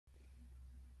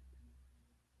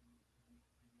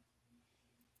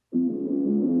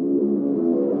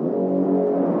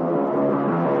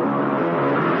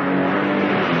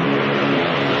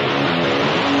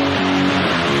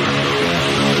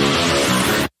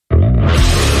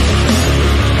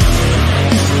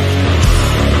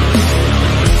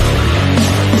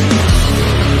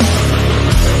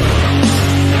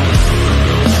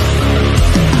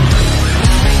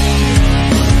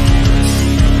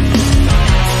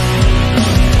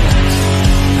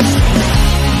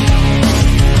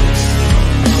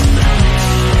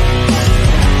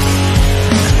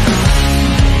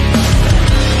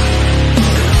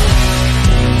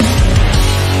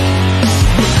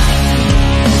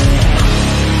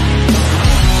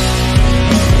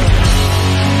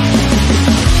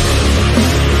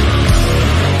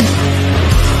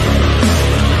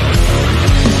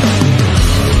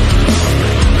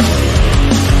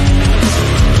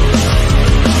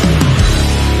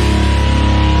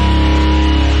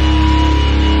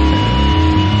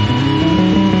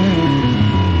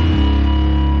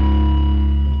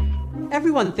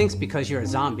thinks because you're a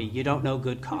zombie, you don't know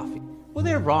good coffee. Well,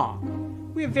 they're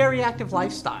wrong. We have very active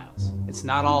lifestyles. It's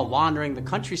not all wandering the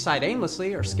countryside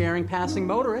aimlessly or scaring passing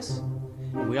motorists.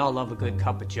 And we all love a good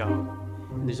cup of joe.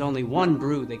 And there's only one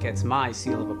brew that gets my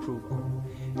seal of approval.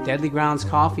 Deadly Grounds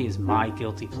coffee is my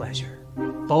guilty pleasure.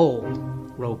 Bold,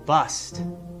 robust,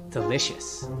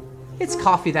 delicious. It's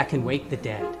coffee that can wake the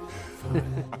dead.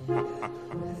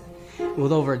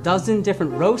 With over a dozen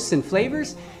different roasts and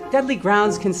flavors, Deadly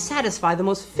Grounds can satisfy the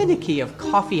most finicky of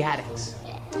coffee addicts.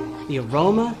 The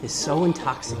aroma is so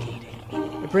intoxicating.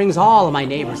 It brings all of my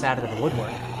neighbors out of the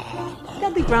woodwork.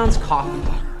 Deadly Grounds coffee.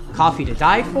 Coffee to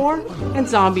die for and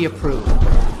zombie approved.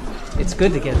 It's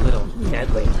good to get a little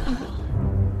deadly.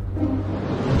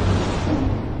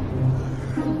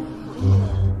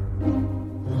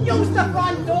 Use the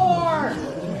front door!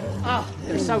 Oh,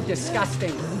 they're so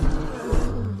disgusting.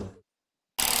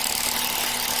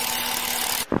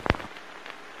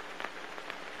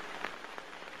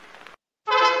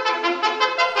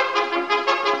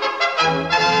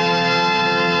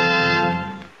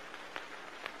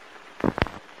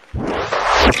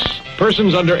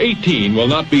 Persons under 18 will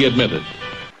not be admitted.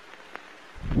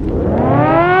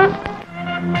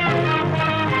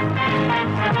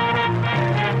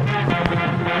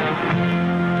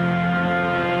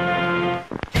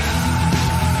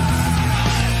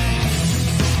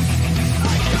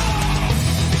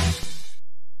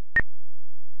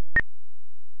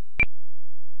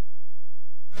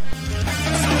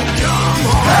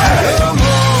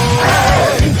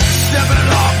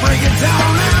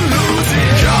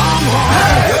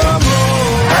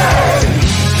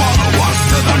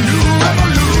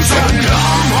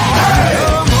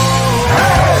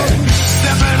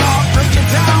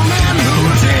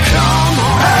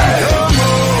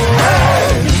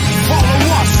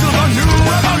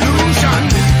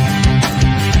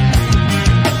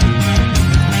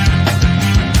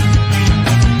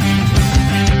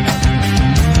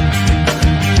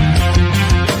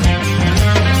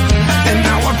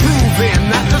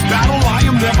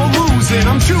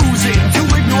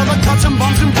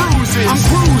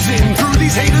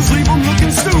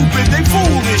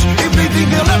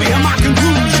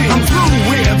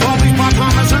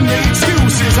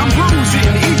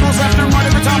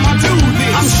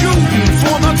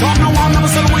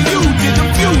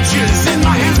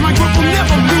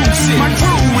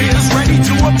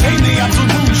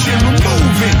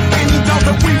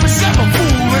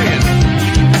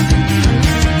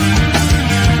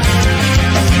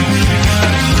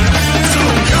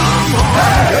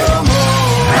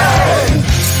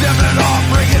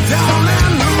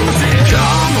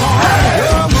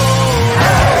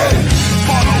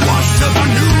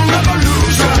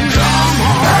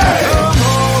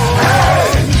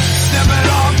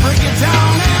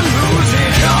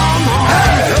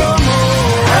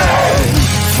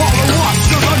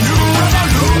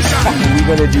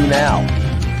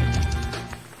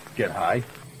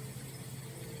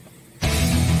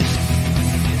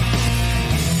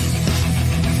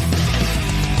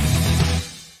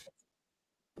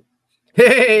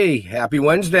 Hey, happy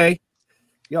Wednesday.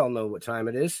 Y'all know what time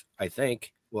it is, I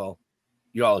think. Well,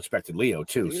 you all expected Leo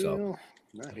too, so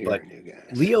not but hearing you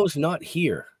guys. Leo's not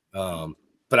here.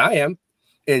 But I am,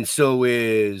 and so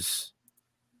is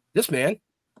this man.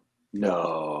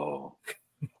 No.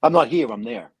 I'm not here, I'm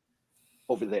there.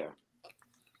 Over there.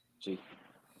 See?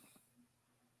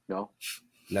 No.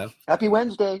 Happy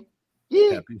Wednesday.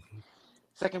 Yeah. Happy.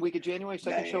 Second week of January,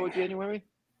 second show of January.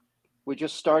 We're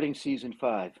just starting season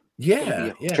 5.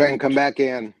 Yeah. Try and come back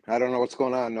in. I don't know what's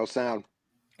going on. No sound.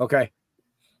 Okay.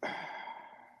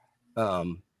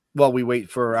 Well, we wait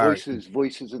for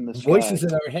voices in the sky. Voices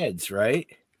in our heads, right?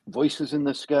 Voices in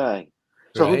the sky.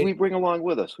 So who do we bring along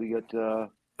with us? We got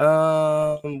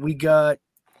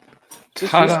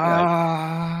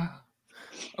ta-da!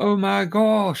 Oh my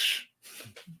gosh.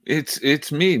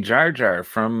 It's me, Jar Jar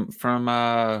from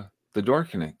the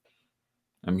Dorkening.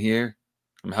 I'm here.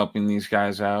 I'm helping these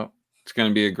guys out. It's going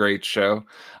to be a great show.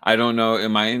 I don't know.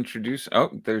 Am I introduced? Oh,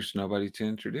 there's nobody to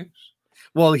introduce.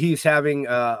 Well, he's having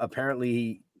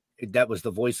apparently that was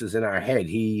the voices in our head.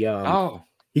 He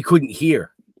couldn't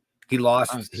hear. He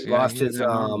lost his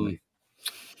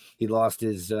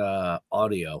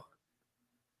audio.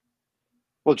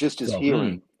 Well, just his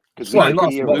hearing.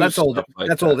 Well, that's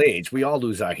old age. We all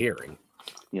lose our hearing.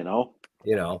 You know.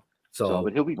 So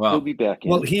but he'll be back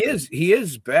in. Well, he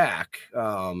is back.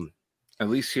 At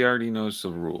least he already knows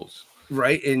the rules.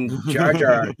 Right. And Jar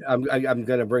Jar, I'm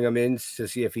gonna bring him in to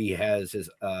see if he has his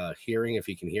hearing, if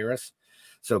he can hear us.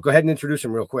 So go ahead and introduce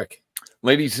him real quick.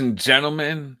 Ladies and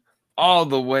gentlemen, all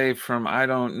the way from, I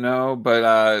don't know,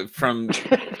 but from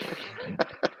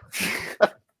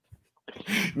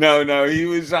no, he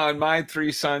was on My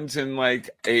Three Sons and like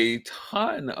a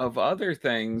ton of other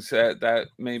things that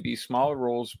may be small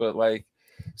roles, but like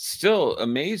still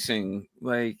amazing.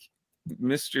 Like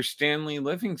Mr. Stanley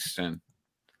Livingston.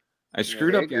 I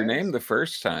screwed up your name the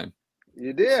first time.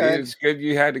 You did. See, it's good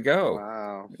you had to go.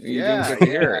 Wow. You didn't get to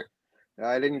hear it.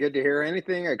 I didn't get to hear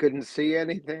anything. I couldn't see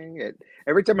anything.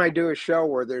 Every time I do a show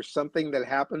where there's something that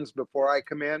happens before I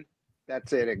come in,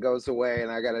 that's it. It goes away,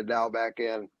 and I got to dial back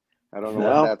in. I don't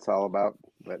know what that's all about,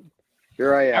 but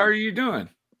here I am. How are you doing?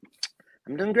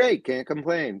 I'm doing great. Can't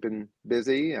complain. Been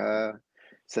busy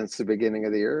since the beginning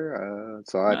of the year,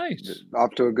 so Nice. I'm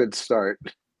off to a good start.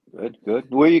 Good.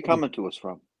 Where are you coming to us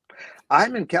from?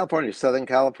 I'm in California, Southern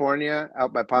California,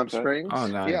 out by Palm Springs. Oh,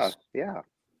 nice. Yeah.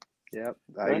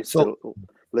 I Right. used to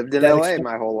lived in LA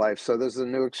my whole life, so this is a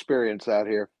new experience out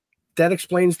here. That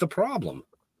explains the problem.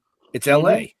 It's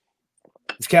LA.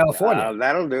 It's California.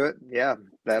 That'll do it. Yeah.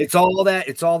 It's all that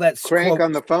crank quote,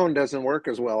 on the phone doesn't work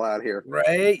as well out here.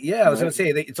 right? Yeah, I was going to say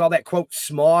it's all that quote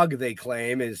smog they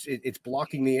claim it's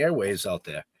blocking the airways out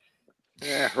there.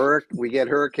 Yeah, we get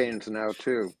hurricanes now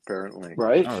too, apparently.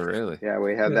 Right. Oh, really? Yeah,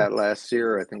 we had that last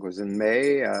year. I think it was in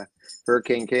May.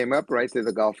 Hurricane came up right through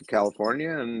the Gulf of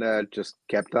California and just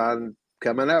kept on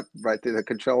coming up right through the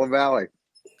Coachella Valley.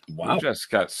 Wow. We just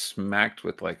got smacked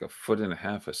with like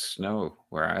 1.5 feet of snow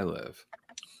where I live.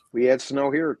 We had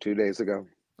snow here 2 days ago.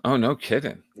 Oh, no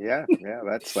kidding. Yeah,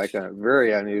 that's like a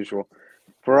very unusual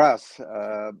for us.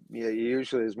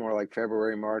 Usually it's more like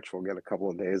February, March. We'll get a couple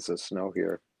of days of snow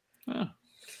here. Huh.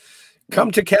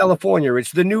 Come to California.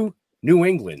 It's the New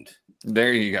England.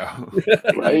 There you go.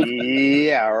 Right.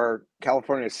 Yeah, or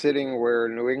California sitting where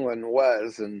New England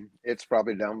was, and it's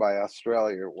probably down by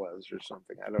Australia or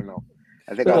something. I don't know.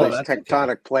 I think all these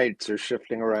tectonic plates are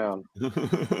shifting around.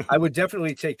 I would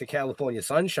definitely take the California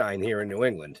sunshine here in New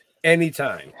England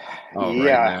anytime. Oh,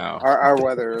 yeah, right now. Our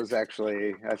weather is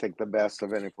actually, I think, the best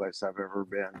of any place I've ever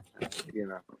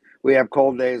been. We have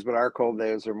cold days, but our cold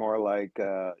days are more like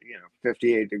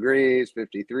 58 degrees,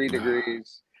 53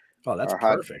 degrees. Oh, that's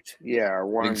perfect. Our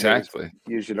warm days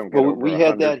usually don't get over we 100.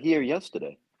 had that here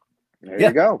yesterday. There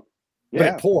you go. But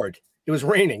it poured. It was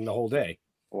raining the whole day.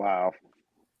 Wow.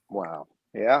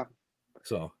 Yeah.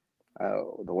 So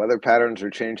the weather patterns are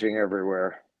changing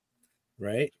everywhere.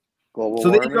 Right. Global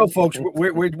warming. There you go, folks.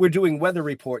 We're doing weather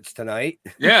reports tonight.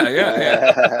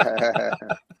 Yeah.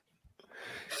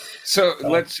 So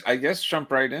let's, I guess,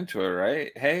 jump right into it,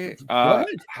 right? Hey,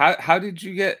 how did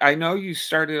you get? I know you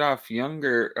started off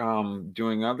younger,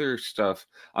 doing other stuff.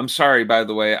 I'm sorry, by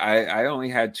the way, I only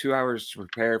had 2 hours to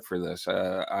prepare for this.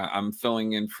 I'm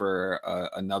filling in for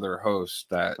another host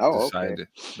that decided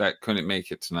that couldn't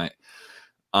make it tonight.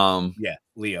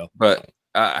 Leo. But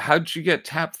how did you get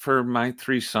tapped for My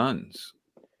Three Sons?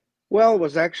 Well, it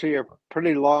was actually a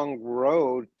pretty long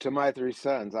road to My Three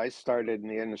Sons. I started in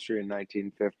the industry in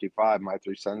 1955. My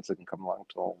Three Sons didn't come along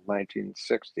until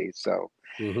 1960. So,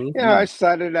 I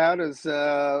started out as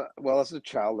a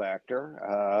child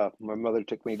actor. My mother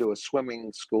took me to a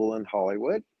swimming school in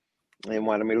Hollywood and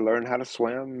wanted me to learn how to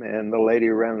swim. And the lady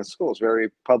who ran the school was very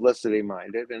publicity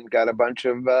minded and got a bunch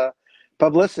of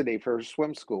publicity for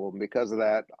swim school. And because of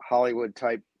that, Hollywood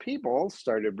type people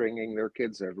started bringing their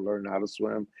kids there to learn how to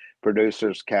swim.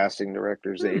 Producers, casting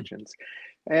directors, agents.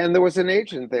 And there was an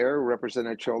agent there who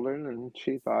represented children, and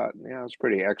she thought, I was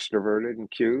pretty extroverted and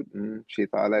cute, and she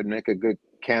thought I'd make a good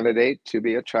candidate to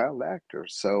be a child actor.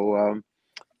 So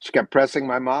she kept pressing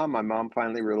my mom. My mom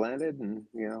finally relented, and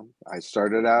I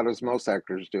started out as most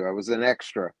actors do. I was an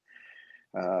extra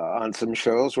on some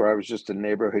shows where I was just a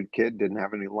neighborhood kid, didn't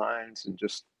have any lines, and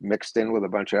just mixed in with a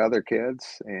bunch of other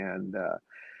kids. And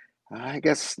I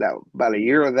guess that about a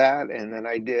year of that, and then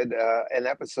I did an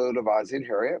episode of Ozzie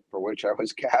Harriet, for which I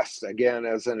was cast again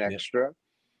as an extra.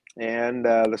 And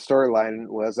the storyline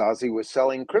was Ozzie was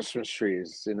selling Christmas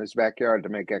trees in his backyard to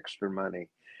make extra money,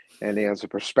 and he has a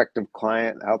prospective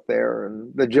client out there.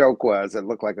 And the joke was it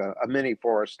looked like a mini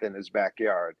forest in his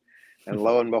backyard. And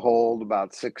lo and behold,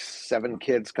 about 6, 7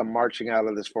 kids come marching out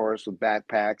of this forest with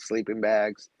backpacks, sleeping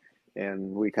bags.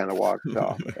 And we kind of walked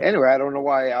off. Anyway, I don't know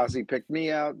why Ozzie picked me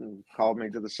out and called me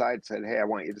to the side and said, hey, I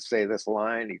want you to say this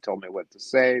line. He told me what to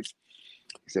say.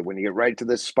 He said, when you get right to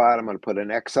this spot, I'm going to put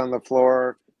an X on the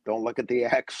floor. Don't look at the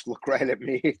X. Look right at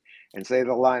me and say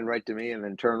the line right to me and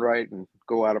then turn right and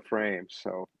go out of frame.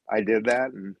 So I did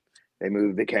that, and they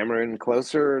moved the camera in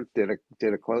closer, did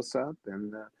a close-up.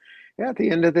 And at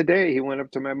the end of the day, he went up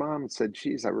to my mom and said,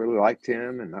 geez, I really liked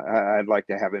him, and I'd like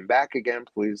to have him back again.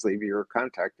 Please leave your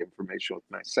contact information with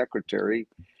my secretary.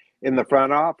 in the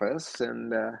front office,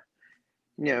 and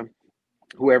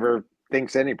whoever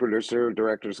thinks any producer or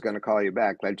director is going to call you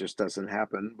back, that just doesn't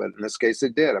happen. But in this case,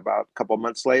 it did. About a couple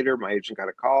months later, my agent got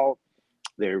a call.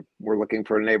 They were looking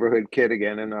for a neighborhood kid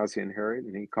again in Ozzie and Harriet,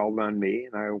 and he called on me,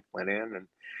 and I went in, and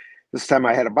this time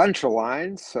I had a bunch of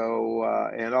lines. So,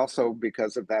 and also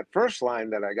because of that first line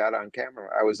that I got on camera,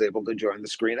 I was able to join the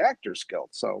Screen Actors Guild.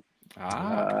 So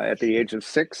at the age of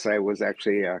 6, I was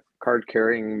actually a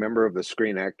card-carrying member of the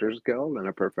Screen Actors Guild and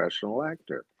a professional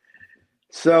actor.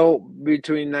 So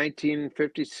between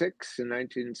 1956 and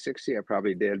 1960, I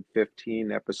probably did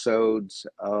 15 episodes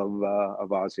of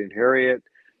Ozzie and Harriet.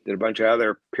 Did a bunch of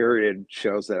other period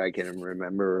shows that I can't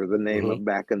remember the name of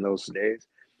back in those days.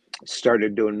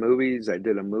 Started doing movies. I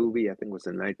did a movie, I think it was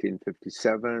in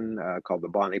 1957, called The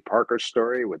Bonnie Parker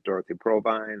Story with Dorothy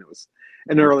Provine. It was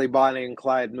an early Bonnie and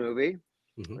Clyde movie.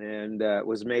 And it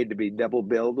was made to be double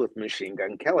billed with Machine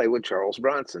Gun Kelly with Charles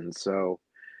Bronson. So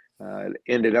it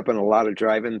ended up in a lot of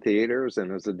drive-in theaters,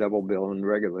 and it was a double bill in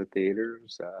regular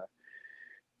theaters.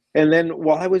 And then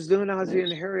while I was doing Ozzie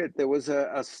and Harriet, there was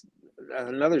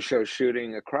another show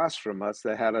shooting across from us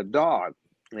that had a dog.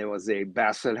 It was a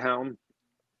Basset Hound,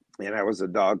 and I was a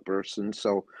dog person.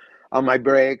 So on my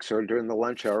breaks or during the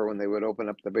lunch hour, when they would open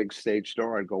up the big stage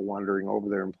door, I'd go wandering over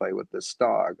there and play with this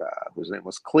dog, whose name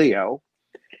was Cleo.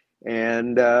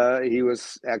 And he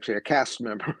was actually a cast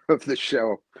member of the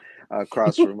show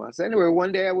across from us. Anyway,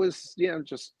 one day I was,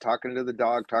 just talking to the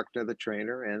dog, talking to the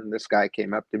trainer, and this guy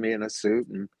came up to me in a suit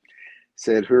and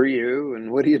said, "Who are you?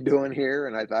 And what are you doing here?"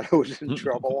 And I thought I was in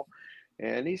trouble.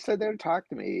 And he sat there and talked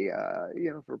to me,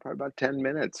 for probably about 10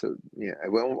 minutes. So, it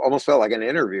almost felt like an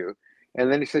interview.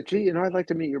 And then he said, "Gee, I'd like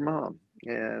to meet your mom."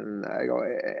 And I go,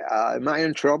 "Am I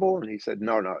in trouble?" And he said,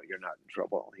 No, you're not in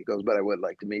trouble." He goes, "But I would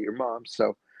like to meet your mom."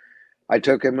 So I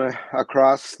took him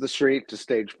across the street to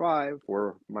stage 5,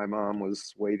 where my mom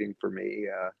was waiting for me.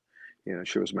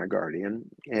 She was my guardian,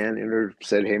 and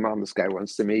said, "Hey, Mom, this guy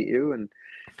wants to meet you." And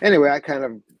anyway, I kind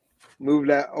of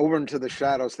moved over into the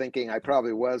shadows, thinking I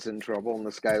probably was in trouble, and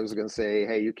this guy was going to say,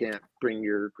 "Hey, you can't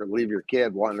leave your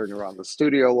kid wandering around the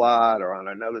studio lot or on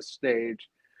another stage."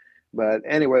 But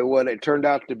anyway, what it turned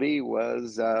out to be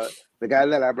was the guy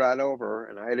that I brought over,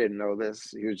 and I didn't know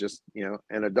this, he was just,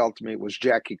 an adult to me, was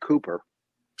Jackie Cooper,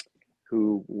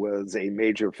 who was a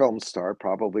major film star,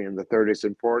 probably in the 30s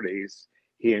and 40s.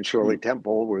 He and Shirley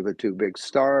Temple were the two big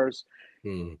stars.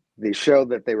 The show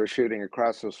that they were shooting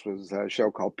across us was a show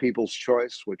called People's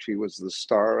Choice, which he was the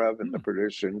star of and the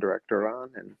producer and director on.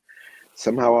 And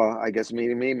somehow, I guess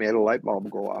meeting me made a light bulb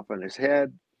go off in his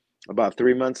head. About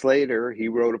 3 months later, he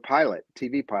wrote a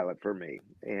TV pilot for me.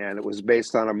 And it was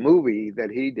based on a movie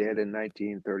that he did in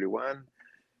 1931,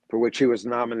 for which he was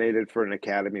nominated for an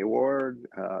Academy Award.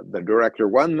 The director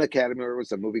won the Academy Award. It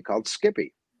was a movie called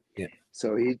Skippy. Yeah.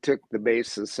 So he took the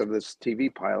basis of this TV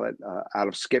pilot out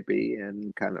of Skippy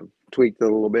and kind of tweaked it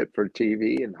a little bit for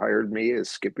TV and hired me as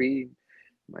Skippy.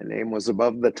 My name was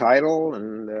above the title.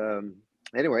 And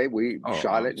anyway, we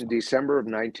shot it in December of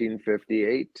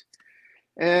 1958.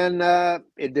 And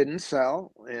it didn't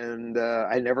sell. And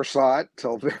I never saw it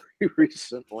till very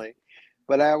recently.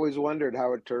 But I always wondered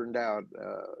how it turned out.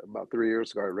 About 3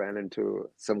 years ago, I ran into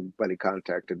somebody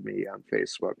contacted me on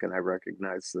Facebook, and I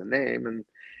recognized the name. And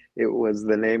it was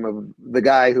the name of the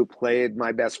guy who played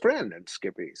my best friend in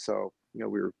Skippy. So,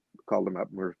 called him up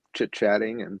and we're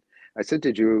chit-chatting. And I said,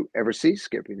 "Did you ever see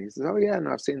Skippy?" And he says, "Oh, yeah, and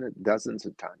I've seen it dozens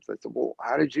of times." I said, "Well,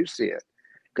 how did you see it?"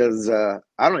 Because I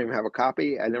don't even have a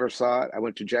copy. I never saw it. I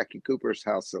went to Jackie Cooper's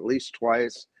house at least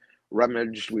twice. We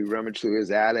rummaged through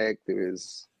his attic, through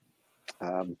his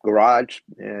garage,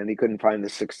 and he couldn't find the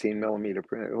 16 millimeter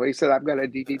print. Well, he said, "I've got a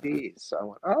DVD." So I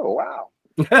went, "Oh, wow."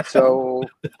 So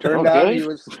turned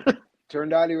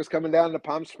out he was coming down to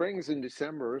Palm Springs in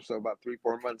December. So about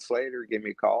 3-4 months later, he gave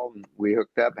me a call, and we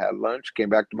hooked up, had lunch, came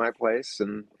back to my place,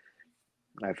 and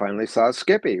I finally saw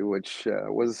Skippy, which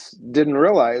didn't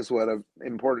realize what an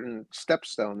important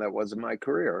stepstone that was in my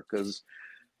career. Because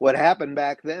what happened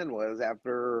back then was,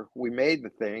 after we made the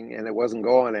thing and it wasn't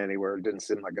going anywhere, it didn't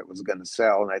seem like it was going to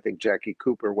sell. And I think Jackie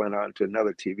Cooper went on to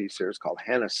another TV series called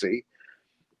Hennessy.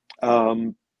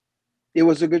 It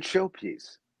was a good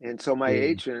showpiece. And so my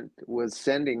agent was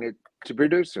sending it to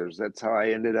producers. That's how I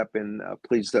ended up in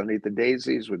Please Don't Eat the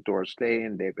Daisies with Doris Day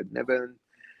and David Niven.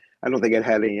 I don't think it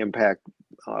had any impact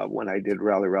when I did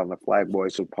Rally Around the Flag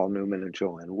Boys with Paul Newman and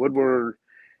Joanne Woodward.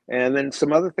 And then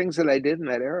some other things that I did in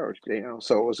that era,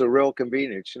 so it was a real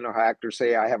convenience. How actors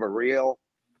say, "I have a reel."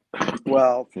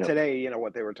 Well, today, you know,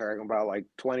 what they were talking about like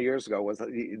 20 years ago was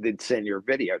they'd send your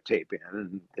videotape in,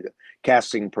 and the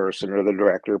casting person or the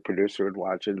director or producer would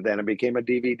watch it. Then it became a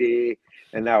DVD,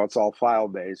 and now it's all file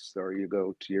based, or you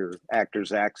go to your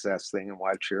Actors Access thing and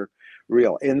watch your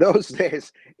reel. In those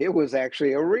days, it was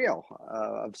actually a reel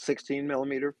of 16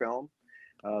 millimeter film.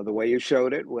 The way you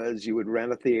showed it was you would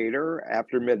rent a theater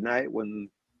after midnight when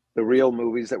the real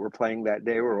movies that were playing that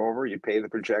day were over. You'd pay the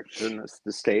projectionist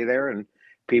to stay there, and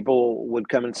people would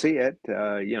come and see it,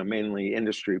 you know, mainly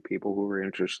industry people who were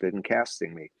interested in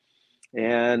casting me.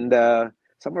 And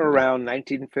somewhere around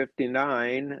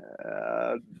 1959,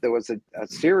 there was a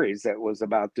series that was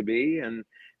about to be, and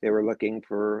they were looking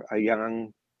for a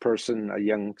young person, a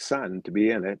young son, to be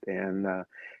in it. And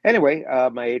anyway,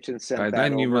 my agent sent that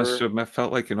then over. You must have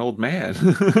felt like an old man.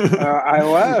 I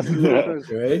was.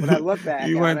 When I look back,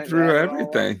 you went through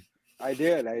everything. I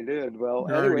did. Well,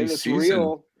 anyway, this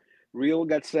reel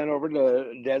got sent over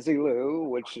to Desilu,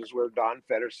 which is where Don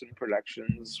Feddersen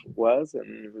Productions was,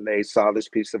 and they saw this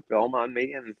piece of film on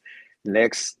me, and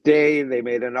next day they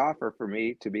made an offer for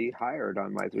me to be hired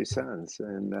on My Three Sons.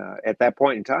 And at that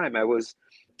point in time, I was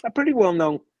a pretty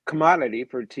well-known commodity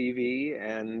for TV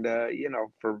and you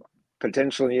know, for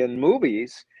potentially in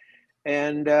movies.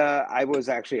 And I was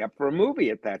actually up for a movie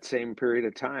at that same period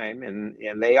of time, and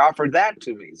they offered that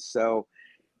to me. So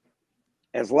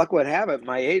as luck would have it,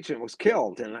 my agent was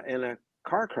killed in a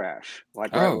car crash.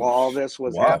 Like while all this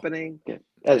was happening.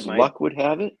 As luck would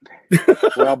have it?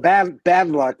 Well, bad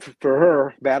luck for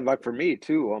her, bad luck for me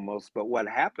too, almost. But what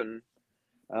happened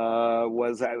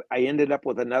was I ended up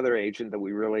with another agent that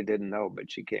we really didn't know, but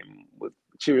she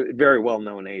was a very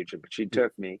well-known agent, but she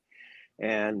took me.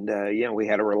 And, you know, we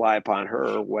had to rely upon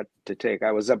her what to take.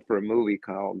 I was up for a movie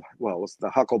called, well, it was the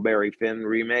Huckleberry Finn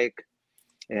remake.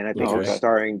 And I think it was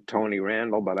starring Tony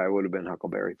Randall, but I would have been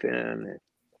Huckleberry Finn.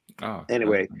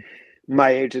 Anyway, my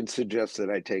agent suggested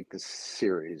I take this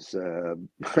series.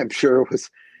 I'm sure it was,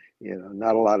 you know,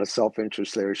 not a lot of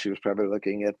self-interest there. She was probably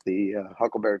looking at the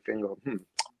Huckleberry Finn going,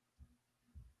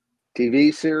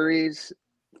 TV series,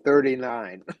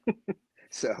 39.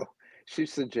 So she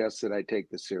suggested I take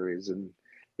the series, and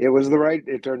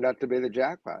it turned out to be the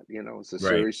jackpot. You know, it's a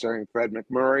series starring Fred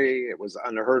MacMurray. It was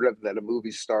unheard of that a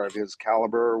movie star of his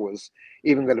caliber was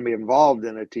even going to be involved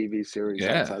in a TV series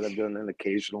outside of doing an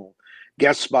occasional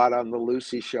guest spot on the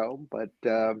Lucy show, but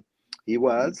he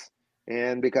was.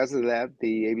 And because of that,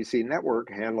 the ABC network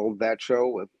handled that show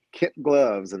with kit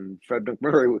gloves, and Fred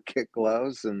MacMurray with kit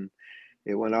gloves, and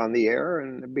it went on the air,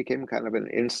 and it became kind of an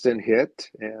instant hit.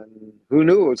 And who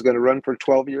knew it was going to run for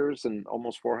 12 years and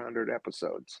almost 400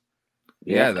 episodes.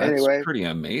 Yeah, that's pretty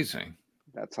amazing.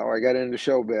 That's how I got into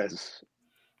showbiz,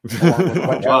 along with a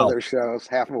bunch of other shows,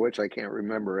 half of which I can't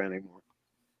remember anymore.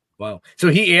 Wow. So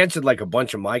he answered like a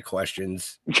bunch of my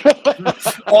questions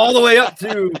all the way up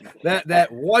to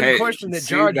that one question that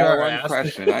Jar Jar asked.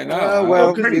 Question. I know.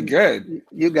 Well, pretty good.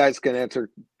 You guys can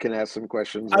ask some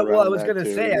questions. I was going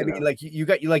to say, I mean, like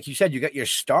you said, you got your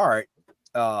start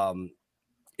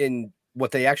in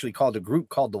what they actually called a group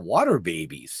called the Water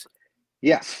Babies.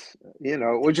 Yes, you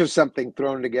know, which is something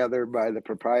thrown together by the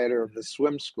proprietor of the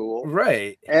swim school,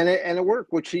 right? And it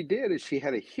worked. What she did is she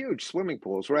had a huge swimming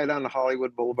pool. It's right on the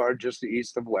Hollywood Boulevard, just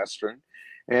east of Western.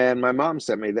 And my mom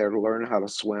sent me there to learn how to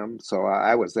swim, so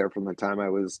I was there from the time I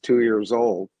was 2 years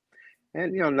old.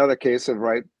 And you know, another case of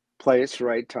right place,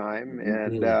 right time.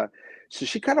 And so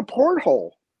she cut a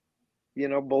porthole, you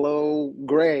know, below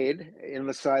grade in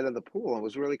the side of the pool. It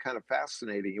was really kind of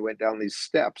fascinating. You went down these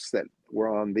steps that were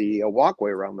on the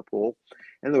walkway around the pool,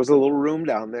 and there was a little room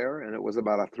down there, and it was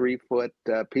about a 3-foot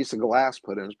piece of glass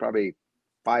put in. It was probably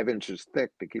 5 inches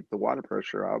thick to keep the water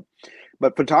pressure out.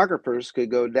 But photographers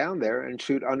could go down there and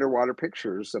shoot underwater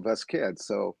pictures of us kids.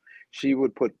 So she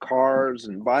would put cars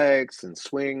and bikes and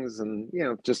swings, and, you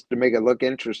know, just to make it look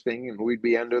interesting. And we'd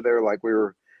be under there like we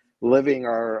were living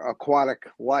our aquatic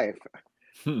life.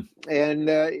 And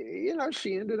you know,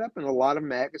 she ended up in a lot of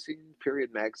magazines,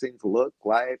 period magazines, Look,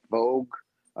 Life, Vogue,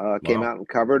 came out and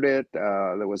covered it.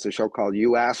 There was a show called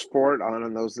You Asked For It on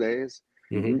in those days.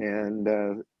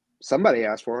 And somebody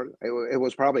asked for it. It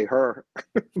was probably her.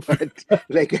 But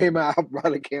they came out,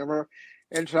 brought a camera,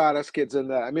 and shot us kids in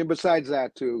that. I mean, besides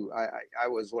that too, I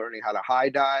was learning how to high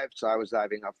dive. So I was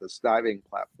diving off this diving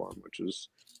platform, which was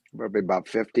probably about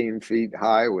 15 feet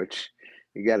high, which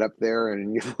you get up there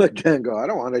and you look down and go, I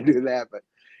don't want to do that. But,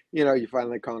 you know, you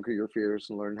finally conquer your fears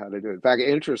and learn how to do it. In fact,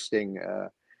 interesting,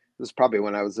 this is probably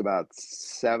when I was about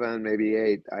 7, maybe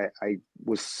 8. I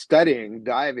was studying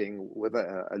diving with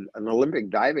an Olympic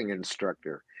diving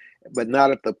instructor. but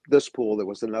not at this pool. There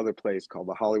was another place called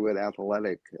the Hollywood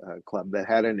Athletic Club that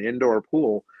had an indoor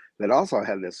pool that also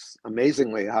had this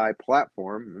amazingly high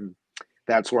platform, and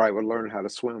that's where I would learn how to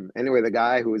swim. Anyway, the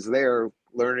guy who was there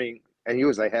learning, and he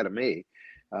was ahead of me,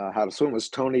 how to swim, was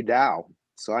Tony Dow.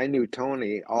 So I knew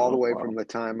Tony all the way from the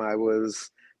time I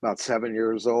was about 7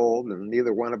 years old, and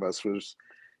neither one of us was,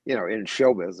 in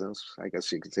show business. I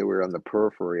guess you could say we were on the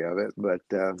periphery of it. But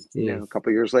a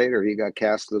couple of years later, he got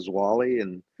cast as Wally,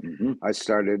 and I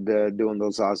started doing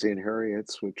those Ozzie and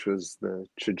Harriets, which was the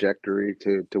trajectory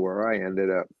to where I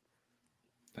ended up.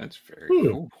 That's very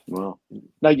cool. Well,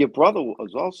 now your brother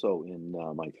was also in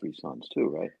My Three Sons too,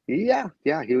 right? Yeah,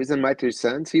 he was in My Three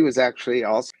Sons. He was actually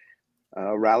also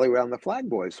Rally Around the Flag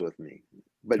Boys with me,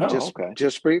 but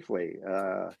just briefly.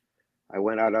 I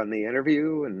went out on the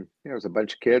interview, and there was a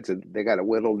bunch of kids, and they got it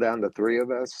whittled down to 3 of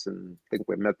us, and I think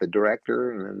we met the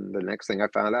director, and then the next thing I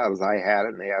found out was I had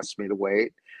it, and they asked me to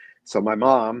wait. So my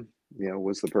mom,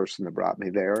 was the person that brought me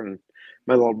there, and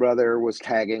my little brother was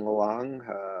tagging along.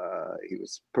 He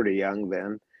was pretty young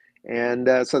then. And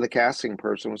so the casting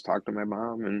person was talking to my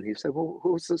mom, and he said, well,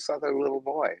 who's this other little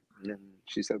boy? And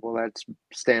she said, well, that's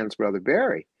Stan's brother,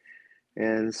 Barry.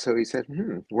 And so he said,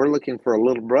 we're looking for a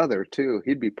little brother, too.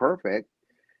 He'd be perfect.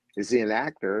 Is he an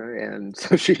actor? And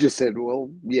so she just said,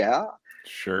 well, yeah.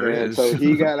 Sure and is. So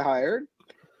he got hired.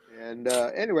 And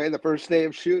anyway, the first day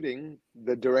of shooting,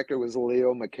 the director was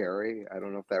Leo McCarey. I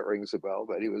don't know if that rings a bell,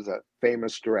 but he was a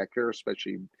famous director,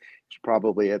 especially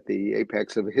probably at the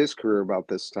apex of his career about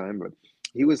this time. But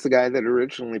he was the guy that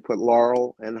originally put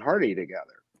Laurel and Hardy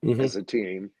together as a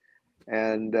team,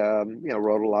 and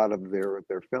wrote a lot of their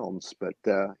films. But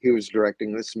he was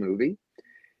directing this movie.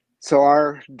 So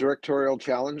our directorial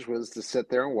challenge was to sit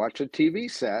there and watch a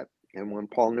TV set. And when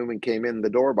Paul Newman came in the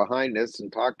door behind us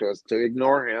and talked to us, to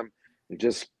ignore him and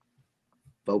just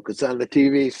focus on the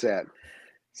TV set.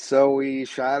 So we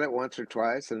shot it once or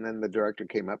twice, and then the director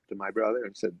came up to my brother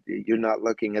and said, you're not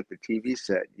looking at the TV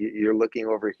set. You're looking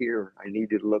over here. I need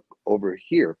you to look over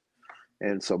here.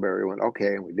 And so Barry went,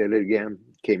 okay, and we did it again.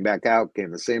 Came back out,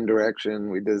 came the same direction.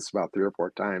 We did this about 3 or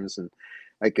 4 times, and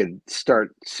I could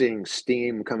start seeing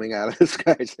steam coming out of this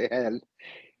guy's head.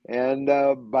 And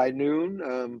by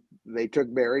noon, they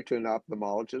took Barry to an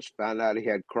ophthalmologist, found out he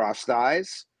had crossed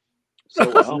eyes. So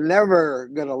it was never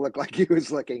going to look like he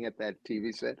was looking at that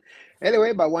TV set.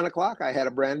 Anyway, by 1 o'clock, I had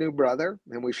a brand new brother,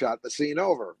 and we shot the scene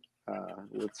over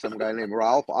with some guy named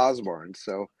Ralph Osborne.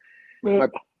 So my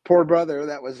poor brother,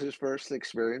 that was his first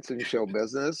experience in show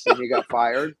business, and he got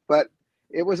fired. But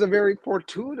it was a very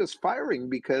fortuitous firing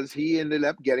because he ended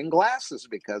up getting glasses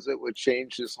because it would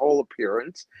change his whole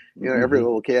appearance. Every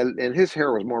little kid, and his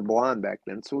hair was more blonde back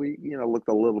then, so we, looked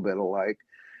a little bit alike.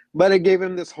 But it gave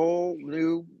him this whole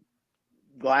new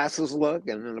glasses look,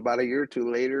 and then about a year or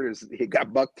 2 later, he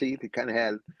got buck teeth. He kind of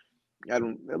had,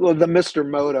 the Mr.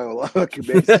 Moto look,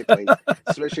 basically,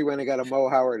 especially when he got a Mo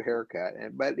Howard haircut.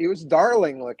 But he was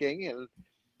darling looking, and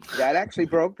that actually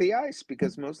broke the ice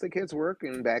because most of the kids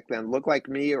working back then looked like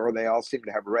me, or they all seemed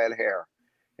to have red hair.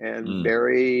 And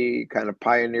Barry kind of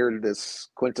pioneered this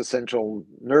quintessential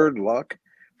nerd look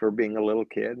for being a little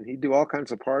kid. And he'd do all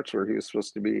kinds of parts where he was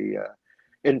supposed to be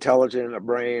intelligent, a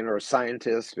brain, or a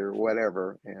scientist, or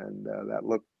whatever. And that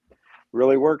look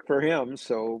really worked for him.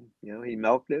 So, he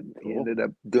milked it. Cool. He ended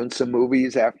up doing some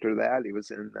movies after that. He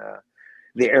was in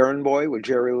The Errand Boy with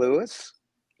Jerry Lewis.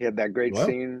 He had that great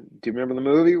scene. Do you remember the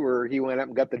movie where he went up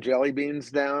and got the jelly beans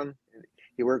down?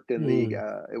 He worked in the,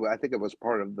 I think it was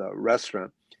part of the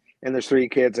restaurant. And there's 3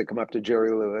 kids that come up to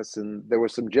Jerry Lewis, and there were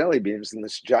some jelly beans in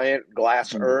this giant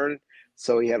glass urn.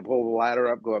 So he had to pull the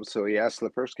ladder up, go up. So he asked the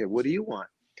first kid, what do you want?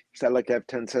 He said, I'd like to have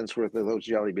 10 cents worth of those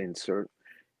jelly beans, sir.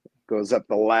 Goes up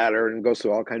the ladder and goes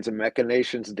through all kinds of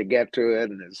machinations to get to it,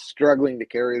 and is struggling to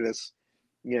carry this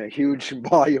huge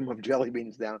volume of jelly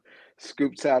beans down,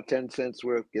 scoops out 10 cents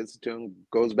worth, gets it to him,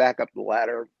 goes back up the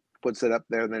ladder, puts it up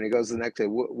there, and then he goes the next day,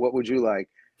 what would you like?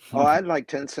 Oh, I'd like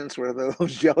 10 cents worth of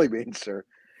those jelly beans, sir.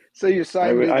 So you saw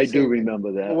I do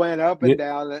remember that. Went up and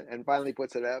down and finally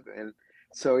puts it up. And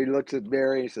so he looks at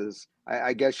Barry and he says,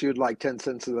 I guess you'd like 10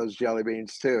 cents of those jelly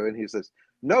beans too. And he says,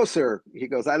 no, sir. He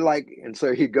goes, and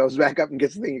so he goes back up and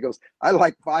gets the thing. He goes, I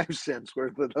like 5 cents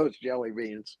worth of those jelly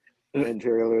beans. And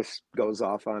Jerry Lewis goes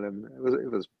off on him.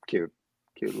 It was cute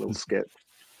little skit.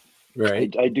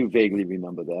 Right. I do vaguely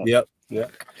remember that.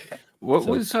 Yep. What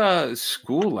was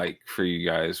school like for you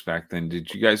guys back then?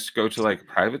 Did you guys go to like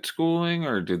private schooling,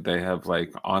 or did they have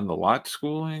like on the lot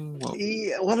schooling?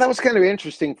 Well, that was kind of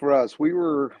interesting for us. We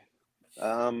were,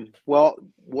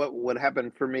 what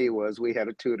happened for me was we had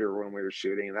a tutor when we were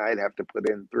shooting, and I'd have to put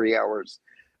in 3 hours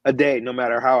a day, no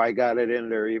matter how I got it in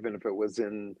there, even if it was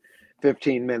in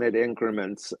 15-minute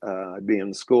increments. I'd be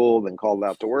in school, then called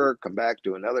out to work, come back,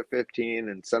 do another 15,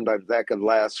 and sometimes that could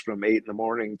last from 8 in the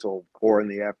morning till 4 in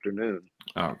the afternoon.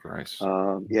 Oh, Christ.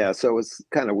 Yeah, so it was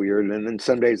kind of weird. And then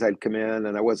some days I'd come in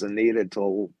and I wasn't needed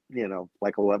till,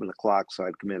 like 11 o'clock. So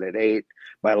I'd come in at 8.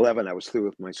 By 11, I was through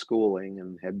with my schooling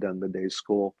and had done the day's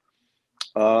school.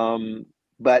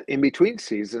 But in between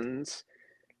seasons,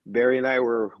 Barry and I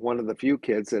were one of the few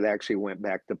kids that actually went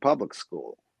back to public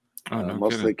school.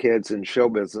 Most of the kids in show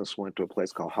business went to a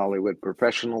place called Hollywood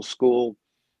Professional School,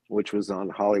 which was on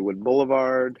Hollywood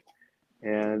Boulevard.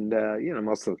 And,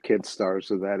 most of the kid stars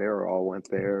of that era all went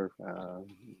there.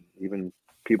 Even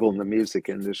people in the music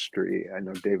industry. I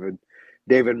know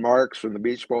David Marks from the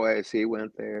Beach Boys, he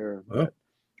went there. Oh.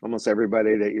 Almost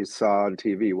everybody that you saw on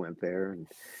TV went there. And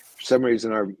for some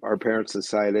reason, our parents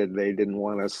decided they didn't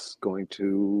want us going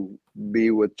to be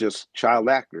with just child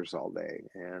actors all day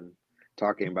and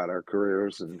talking about our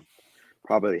careers and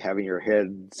probably having your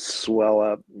head swell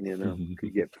up,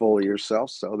 could get full of yourself.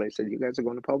 So they said, you guys are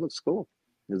going to public school.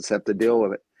 You just have to deal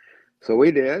with it. So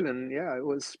we did. And yeah, it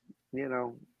was,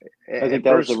 I think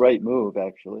that was the right move,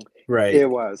 actually. Right. It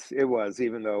was,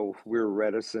 even though we were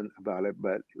reticent about it,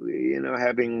 but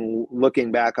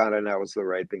looking back on it, that was the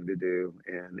right thing to do.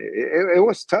 And it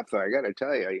was tough though. I got to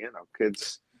tell you,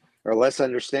 kids are less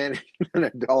understanding than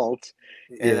adults.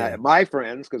 And my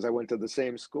friends, because I went to the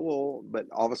same school, but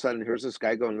all of a sudden here's this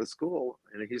guy going to school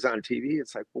and he's on TV.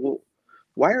 It's like, well,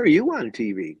 why are you on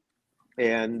TV?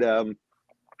 And,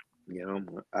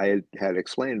 I had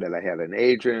explained that I had an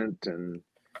agent and,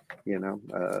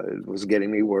 it was getting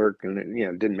me work and,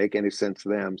 it didn't make any sense to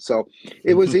them. So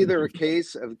it was either a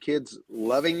case of kids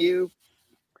loving you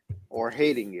or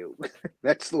hating you.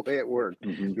 That's the way it worked.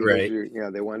 Right.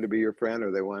 They wanted to be your friend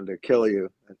or they wanted to kill you.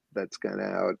 That's kind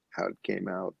of how it came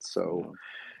out. So,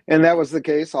 and that was the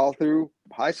case all through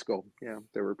high school.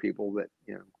 There were people that,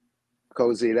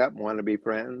 cozied up and wanted to be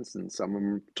friends, and some of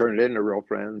them turned into real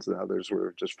friends, and others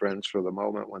were just friends for the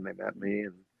moment when they met me.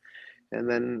 And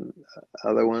then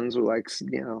other ones were like,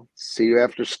 see you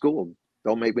after school.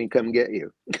 Don't make me come get you.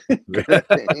 Oh,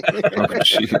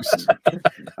 jeez.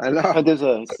 I know. There's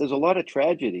a lot of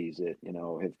tragedies that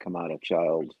have come out of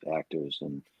child actors,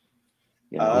 and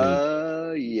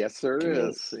yes, there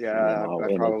is. Yeah,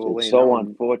 it's so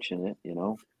unfortunate.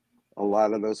 A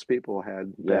lot of those people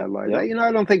had bad lives.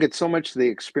 I don't think it's so much the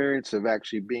experience of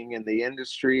actually being in the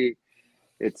industry.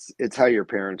 It's how your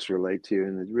parents relate to you,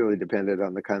 and it really depended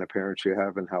on the kind of parents you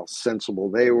have and how sensible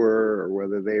they were, or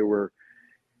whether they were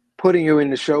putting you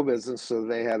into show business so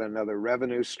they had another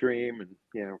revenue stream,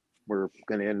 and we're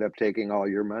going to end up taking all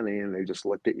your money, and they just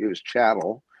looked at you as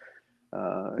chattel.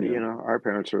 Our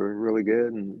parents were really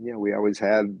good, and we always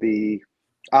had the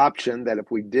option that if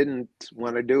we didn't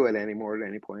want to do it anymore at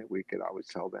any point, we could always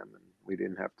tell them, and we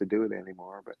didn't have to do it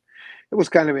anymore. But it was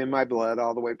kind of in my blood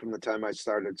all the way from the time I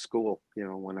started school.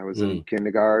 When I was in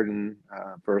kindergarten,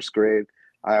 first grade,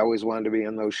 I always wanted to be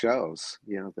in those shows,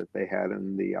 that they had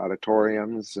in the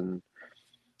auditoriums. And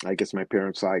I guess my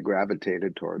parents saw I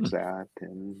gravitated towards that,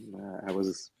 and I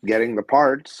was getting the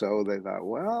part. So they thought,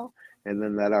 well, and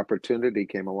then that opportunity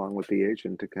came along with the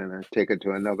agent to kind of take it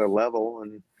to another level,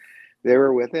 and they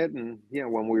were with it. And,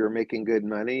 when we were making good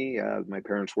money, my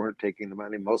parents weren't taking the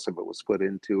money. Most of it was put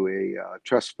into a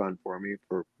trust fund for me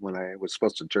for when I was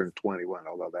supposed to turn 21,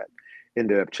 although that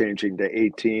ended up changing to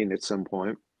 18 at some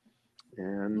point.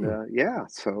 And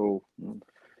so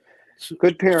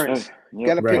good parents.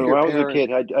 Got to pick your When I was parent. a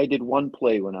kid, I did one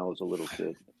play when I was a little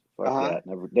kid. Fuck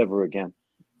that. Never again.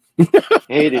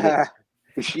 Hated it.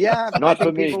 Not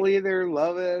for me. People either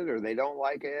love it or they don't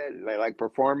like it. They like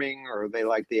performing, or they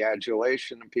like the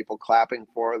adulation and people clapping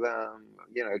for them.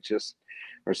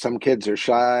 Or some kids are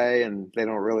shy and they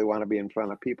don't really want to be in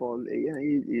front of people.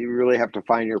 You really have to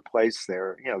find your place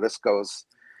there. This goes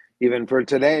even for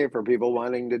today for people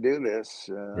wanting to do this.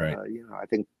 Right. I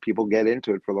think people get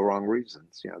into it for the wrong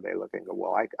reasons. They look and go,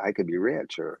 well, I could be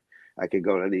rich, or I could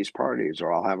go to these parties,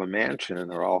 or I'll have a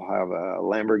mansion, or I'll have a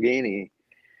Lamborghini.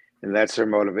 And that's their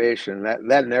motivation.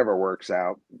 That never works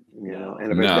out,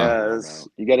 And if it does,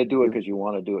 you got to do it because you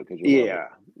want to do it. Because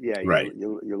right.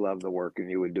 You love the work, and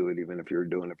you would do it even if you're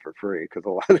doing it for free. Because a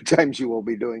lot of times you will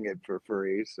be doing it for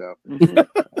free. So,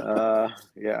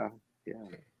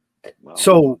 Well,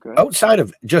 so outside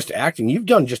of just acting, you've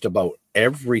done just about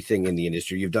everything in the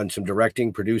industry. You've done some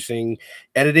directing, producing,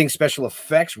 editing, special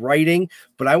effects, writing.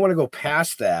 But I want to go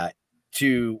past that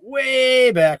to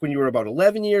way back when you were about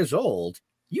 11 years old.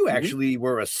 You actually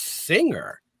were a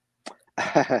singer.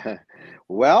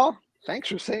 Well, thanks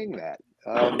for saying that.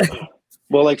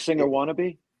 Well, like singer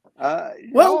wannabe?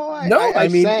 I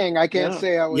mean, sang. I can't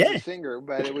say I was a singer,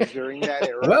 but it was during that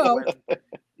era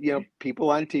when, people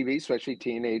on TV, especially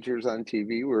teenagers on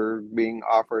TV, were being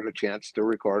offered a chance to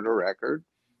record a record.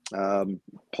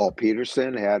 Paul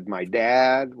Peterson had My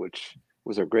Dad, which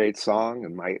was a great song,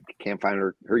 and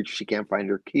She Can't Find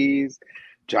Her Keys.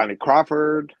 Johnny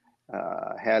Crawford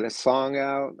had a song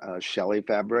out. Shelley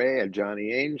Fabre had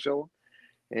Johnny Angel.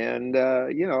 And,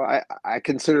 I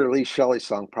consider Lee Shelley's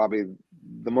song probably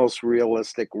the most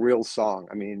realistic, real song.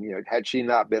 I mean, had she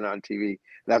not been on TV,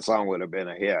 that song would have been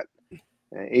a hit.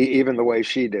 Even the way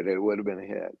she did it would have been a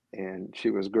hit. And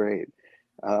she was great.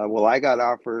 Well, I got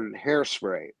offered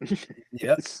Hairspray.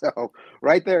 Yep. So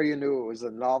right there, you knew it was a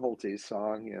novelty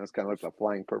song. It's kind of like the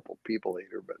Flying Purple People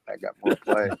Eater, but I got more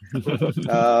play.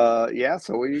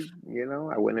 So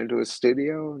I went into a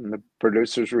studio and the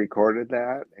producers recorded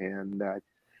that. And I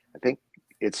think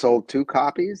it sold 2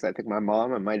 copies. I think my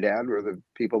mom and my dad were the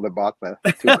people that bought the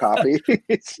 2 copies.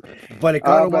 But it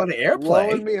got a lot of airplay. Lo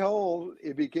and behold,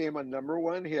 it became a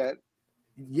 #1 hit.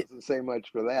 Doesn't say much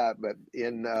for that, but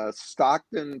in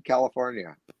Stockton,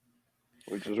 California,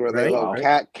 which is where they load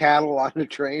cattle on the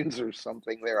trains or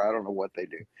something there. I don't know what they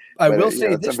do. I will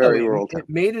say it's a very rural town. It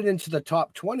made it into the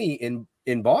top 20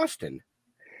 in Boston.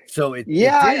 So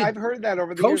I've heard that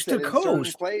over the coast years. To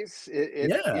coast, in place,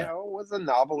 it was a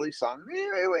novelty song.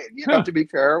 To be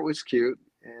fair, it was cute,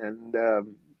 and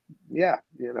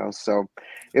so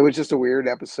it was just a weird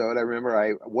episode. I remember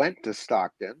I went to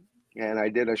Stockton. And I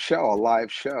did a live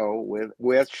show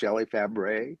with Shelley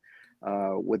Fabre,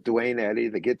 with Dwayne Eddy,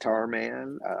 the guitar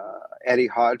man, Eddie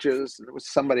Hodges. And there was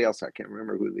somebody else. I can't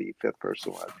remember who the 5th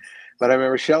person was. But I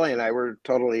remember Shelley and I were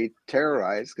totally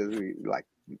terrorized because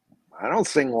I don't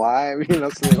sing live. So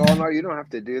they go, oh, no, you don't have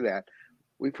to do that.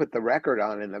 We put the record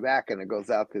on in the back and it goes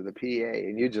out through the PA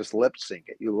and you just lip sync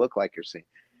it. You look like you're singing.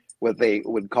 What they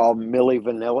would call Milli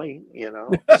Vanilli,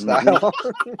 style.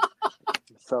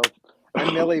 So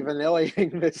I'm Milli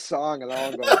Vanilli-ing this song, and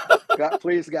I'm going, God,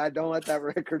 please, God, don't let that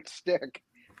record stick.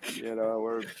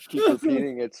 Or keep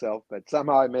repeating itself. But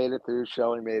somehow I made it through.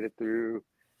 Shelley made it through.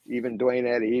 Even Dwayne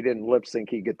Eddy, he didn't lip sync,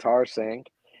 he guitar sang.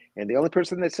 And the only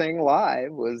person that sang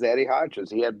live was Eddie Hodges.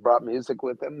 He had brought music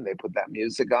with him. They put that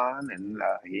music on, and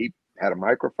he had a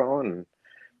microphone. And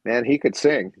man, he could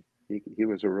sing. He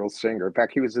was a real singer. In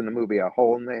fact, he was in the movie A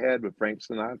Hole in the Head with Frank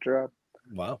Sinatra.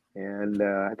 Wow. And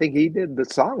I think he did the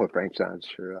song with Frank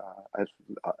Sinatra.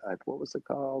 What was it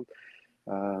called?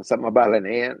 Something about an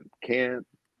ant can't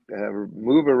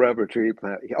move a rubber tree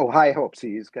plant. Oh, High Hopes.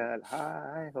 He's got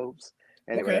high hopes.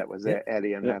 Anyway, that was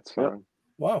Eddie in that song.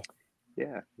 Wow.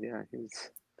 Yeah. He's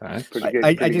pretty good.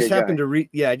 I just happened to read.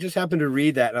 Yeah, I just happened to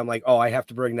read that, and I'm like, oh, I have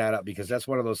to bring that up because that's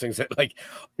one of those things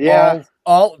that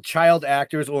all child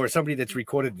actors or somebody that's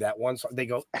recorded that one song, they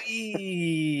go,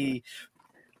 eee.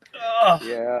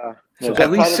 Yeah. So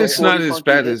at least it's not as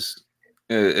bad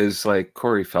as like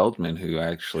Corey Feldman, who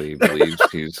actually believes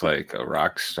he's like a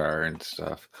rock star and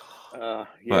stuff.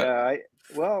 I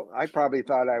probably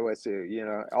thought I was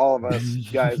too. All of us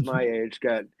guys my age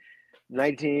got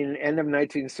end of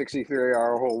 1963.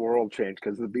 Our whole world changed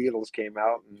because the Beatles came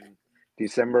out in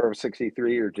December of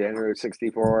 '63 or January of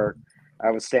 '64.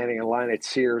 I was standing in line at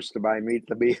Sears to buy Meet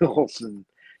the Beatles, and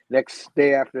next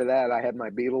day after that, I had my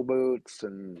Beatle boots,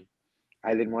 and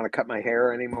I didn't want to cut my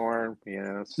hair anymore,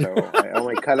 so I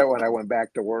only cut it when I went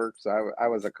back to work. So I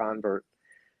was a convert.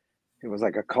 It was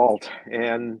like a cult.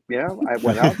 And, I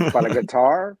went out, bought a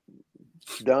guitar.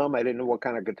 Dumb. I didn't know what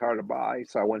kind of guitar to buy.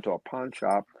 So I went to a pawn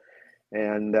shop.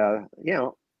 And,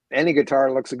 any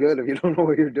guitar looks good if you don't know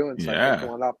what you're doing. So I picked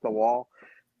one off the wall.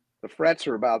 The frets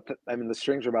are the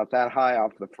strings are about that high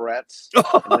off the frets.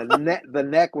 And the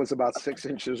neck was about 6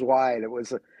 inches wide. It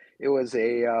was a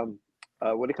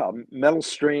what do you call it? Metal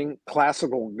string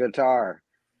classical guitar.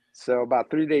 So about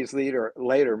 3 days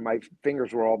later, my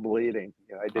fingers were all bleeding.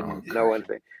 I didn't know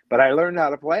anything, but I learned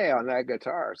how to play on that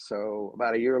guitar. So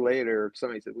about a year later,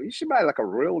 somebody said, well, you should buy like a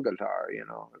real guitar, it'd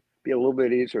be a little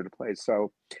bit easier to play.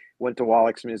 So went to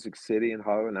Wallach's Music City in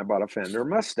Hollywood and I bought a Fender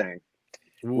Mustang.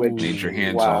 Which made your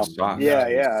hands all soft.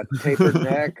 Yeah. Tapered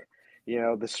neck.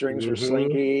 The strings were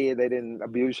slinky. They didn't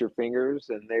abuse your fingers,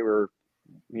 and they were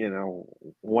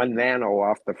 1 nano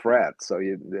off the fret, so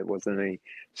there wasn't any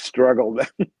struggle to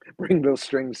bring those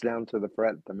strings down to the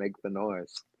fret to make the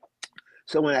noise.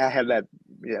 So when I had that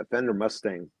Fender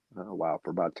Mustang for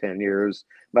about 10 years,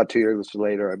 about 2 years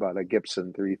later I bought a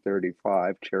Gibson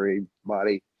 335 cherry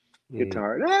body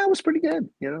guitar. It was pretty good,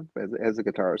 as a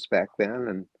guitarist back then,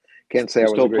 and can't say I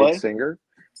was a great singer.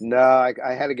 No,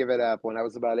 I had to give it up when I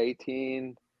was about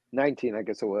 19, I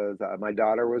guess it was. My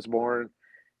daughter was born.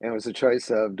 And it was a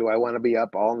choice of, do I want to be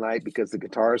up all night because the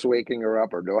guitar is waking her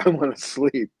up, or do I want to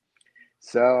sleep?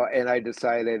 So, and I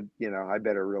decided, I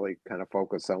better really kind of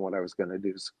focus on what I was going to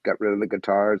do. So got rid of the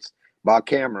guitars, bought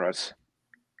cameras,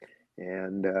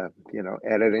 and,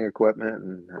 editing equipment.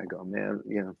 And I go, man,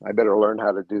 I better learn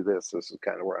how to do this. This is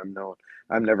kind of where I'm known.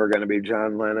 I'm never going to be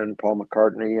John Lennon, Paul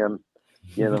McCartney. I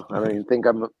don't even think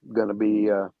I'm going to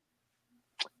be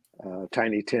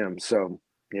Tiny Tim. So,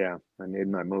 yeah, I made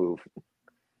my move.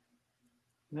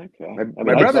 Okay.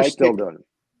 My brother's still doing it.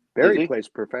 Barry plays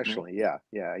professionally. Yeah.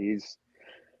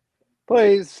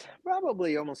 Plays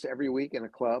probably almost every week in a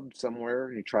club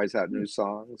somewhere. He tries out new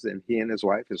songs, and he and his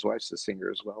wife's a singer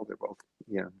as well. They're both,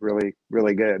 really,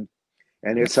 really good.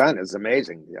 And his son is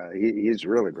amazing. He's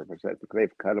really professional.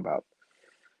 They've cut probably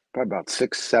about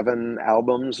 6-7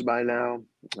 albums by now.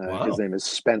 Wow. His name is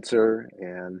Spencer,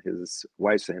 and his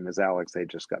wife's name is Alex. They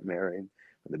just got married.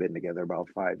 They've been together about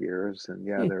 5 years, and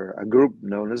they're a group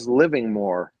known as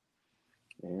Livingmore,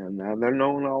 and they're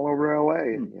known all over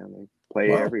LA. They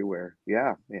play everywhere.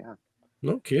 Yeah.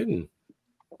 No kidding.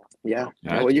 Yeah.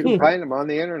 Well, you can find them on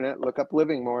the internet. Look up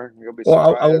Livingmore. You'll be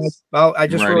surprised. I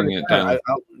just wrote it down.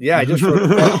 I just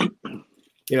wrote it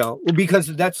down.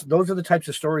 Because those are the types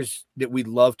of stories that we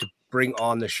love to bring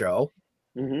on the show.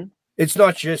 Mm-hmm. It's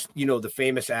not just, the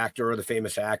famous actor or the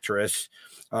famous actress.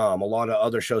 A lot of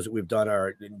other shows that we've done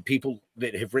are people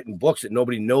that have written books that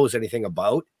nobody knows anything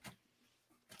about.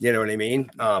 You know what I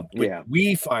mean?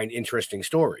 We find interesting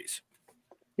stories.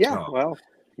 Yeah. Well,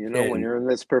 when you're in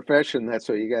this profession, that's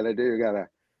what you got to do. You got to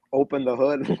open the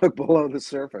hood and look below the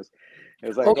surface.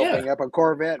 It's like opening up a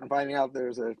Corvette and finding out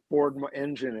there's a Ford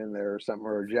engine in there or something,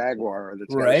 or a Jaguar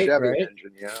that's got a Chevy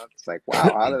engine. It's like, wow,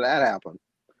 how did that happen?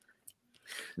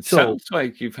 It sounds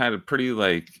like you've had a pretty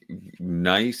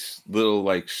nice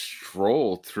little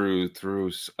stroll through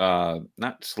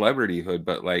not celebrityhood,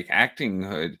 but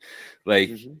actinghood.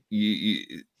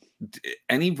 You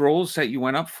any roles that you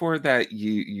went up for that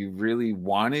you really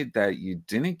wanted that you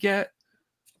didn't get?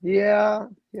 Yeah.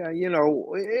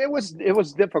 It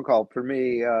was difficult for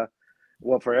me.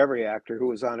 Well, for every actor who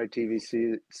was on a TV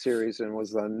series and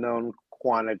was a known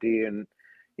quantity, and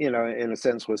in a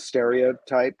sense was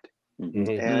stereotyped.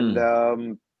 Mm-hmm.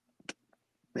 And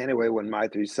anyway, when My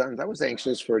Three Sons, I was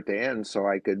anxious for it to end so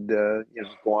I could go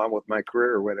on with my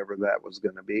career or whatever that was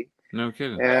going to be. No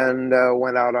kidding. And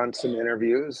went out on some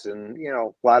interviews, and a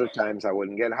lot of times I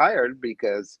wouldn't get hired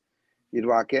because you'd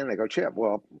walk in, they go, Chip,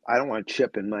 well, I don't want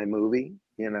Chip in my movie.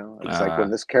 It's like when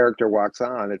this character walks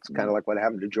on, it's kind of like what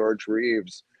happened to George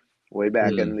Reeves way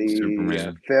back in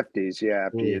the 50s. Yeah,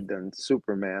 after he had done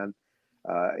Superman.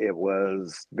 It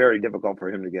was very difficult for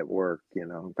him to get work.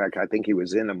 In fact, I think he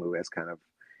was in a movie that's kind of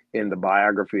in the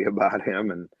biography about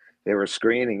him, and they were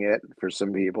screening it for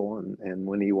some people. And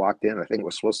when he walked in, I think it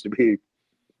was supposed to be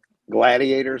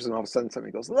Gladiators, and all of a sudden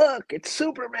somebody goes, look, it's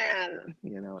Superman,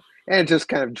 and it just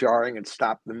kind of jarring and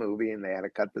stopped the movie, and they had to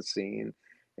cut the scene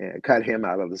and cut him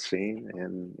out of the scene.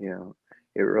 And,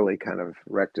 it really kind of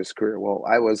wrecked his career. Well,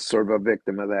 I was sort of a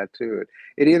victim of that too.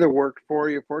 It either worked for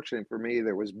you. Fortunately for me,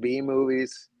 there was B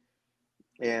movies,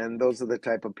 and those are the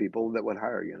type of people that would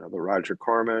hire, the Roger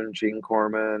Corman, Gene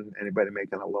Corman, anybody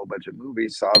making a low budget movie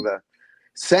saw the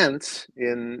sense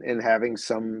in having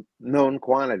some known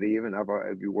quantity, even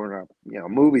if you weren't a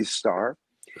movie star.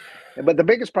 But the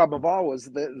biggest problem of all was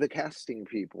the casting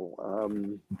people.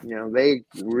 They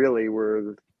really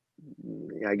were,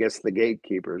 I guess, the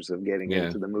gatekeepers of getting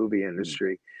into the movie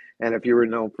industry. And if you were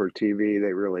known for TV,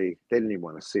 they didn't even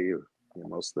want to see you,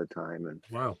 most of the time. And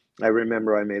wow, I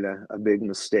remember I made a big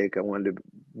mistake. I wanted to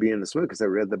be in this movie because I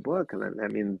read the book, and I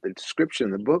mean the description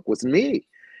in the book was me.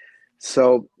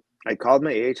 So I called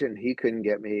my agent. He couldn't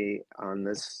get me on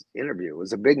this interview. It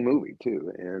was a big movie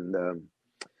too, and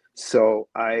so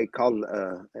I called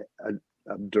an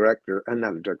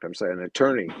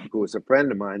attorney who was a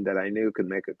friend of mine that I knew could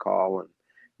make a call and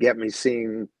get me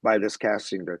seen by this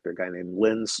casting director, a guy named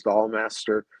Lynn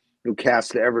Stallmaster, who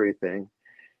cast everything.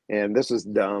 And this is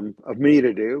dumb of me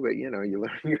to do, but you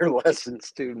learn your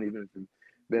lessons too, even if you've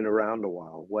been around a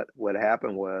while. What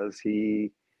happened was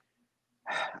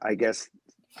I guess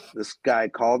this guy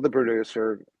called the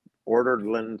producer, ordered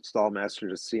Lynn Stallmaster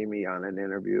to see me on an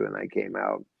interview, and I came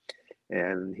out,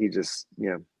 and he just,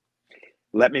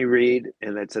 let me read,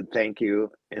 and it said, thank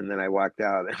you. And then I walked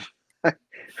out.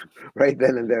 Right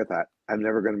then and there, thought, I'm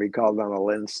never going to be called on a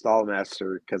Lynn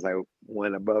Stallmaster, because I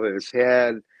went above his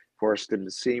head, forced him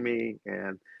to see me.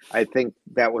 And I think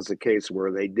that was a case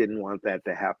where they didn't want that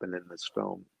to happen in this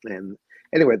film. And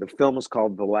anyway, the film is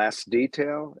called The Last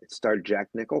Detail. It starred Jack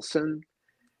Nicholson.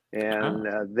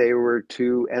 and they were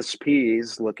two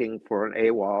SPs looking for an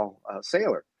AWOL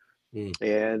sailor.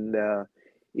 And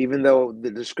even though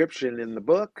the description in the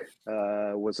book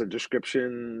was a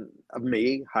description of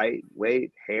me, height,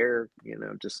 weight, hair, you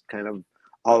know, just kind of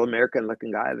all-American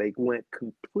looking guy, they went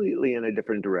completely in a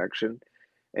different direction.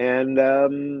 And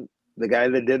the guy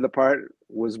that did the part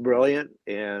was brilliant,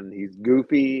 and he's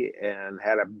goofy and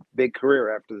had a big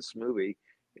career after this movie.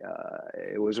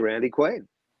 It was Randy Quaid.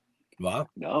 Wow.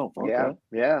 No. Okay.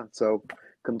 Yeah. So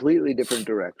completely different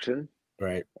direction.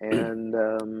 Right. And,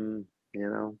 you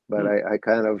know, but I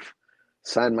kind of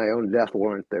signed my own death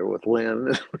warrant there with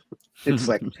Lynn. It's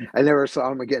like, I never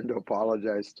saw him again to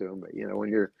apologize to him. But, you know, when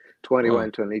you're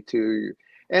 21, 22,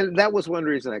 and that was one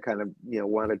reason I kind of, you know,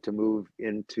 wanted to move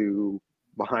into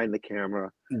behind the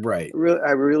camera. Right.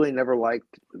 I really never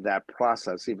liked that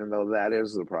process, even though that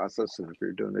is the process. And if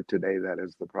you're doing it today, that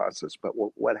is the process. But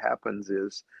what happens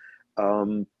is,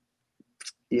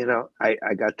 you know, I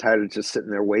got tired of just sitting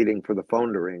there waiting for the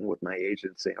phone to ring with my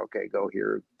agent saying, okay, go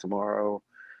here tomorrow.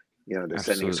 You know, they're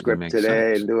sending a script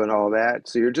today and doing all that.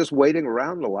 So you're just waiting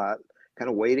around a lot, kind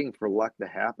of waiting for luck to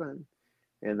happen.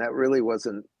 And that really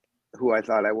wasn't who I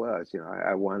thought I was. You know,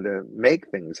 I wanted to make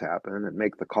things happen and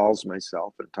make the calls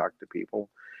myself and talk to people.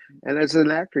 And as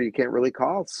an actor, you can't really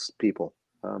call people,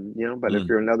 you know, but if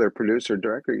you're another producer,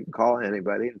 director, you can call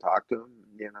anybody and talk to them.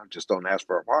 You know, just don't ask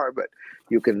for a part, but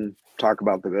you can talk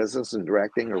about the business and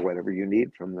directing or whatever you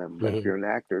need from them. But if you're an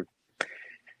actor,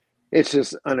 it's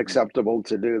just unacceptable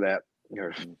to do that.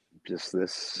 There's just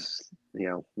this, you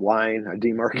know, line, a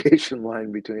demarcation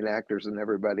line between actors and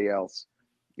everybody else.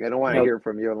 I don't want to hear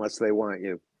from you unless they want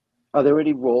you. Are there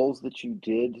any roles that you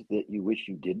did that you wish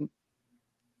you didn't?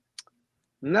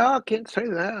 No, I can't say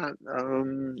that.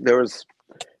 There was,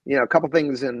 you know, a couple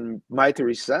things in My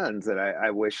Three Sons that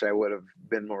I wish I would have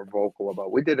been more vocal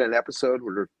about. We did an episode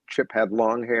where Chip had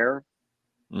long hair,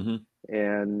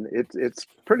 and it's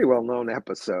pretty well known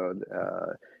episode.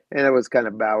 And it was kind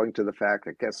of bowing to the fact,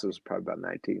 I guess it was probably about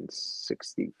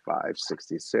 1965,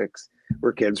 66,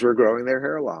 where kids were growing their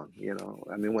hair long. You know,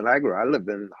 I mean, when I lived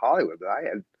in Hollywood. I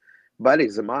had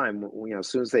buddies of mine, you know, as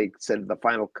soon as they said the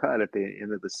final cut at the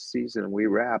end of the season and we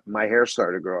wrapped, my hair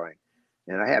started growing.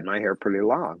 And I had my hair pretty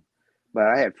long. But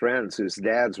I had friends whose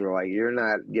dads were like, you're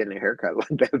not getting a haircut like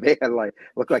that. They had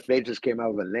looked like they just came out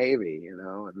of the Navy, you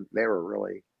know, and they were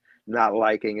really not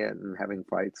liking it and having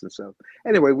fights and stuff.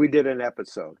 Anyway, we did an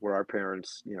episode where our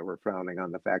parents, you know, were frowning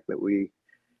on the fact that we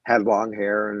had long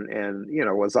hair and you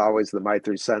know, was always the My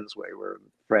Three Sons way, where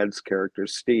Fred's character,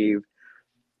 Steve,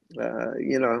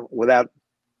 you know, without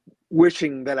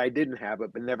wishing that I didn't have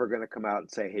it, but never going to come out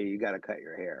and say, hey, you got to cut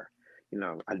your hair, you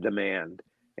know, a demand,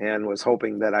 and was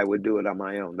hoping that I would do it on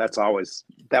my own. That was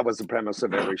the premise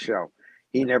of every show.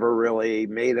 He never really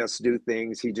made us do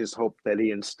things. He just hoped that he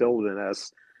instilled in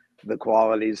us the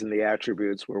qualities and the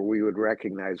attributes where we would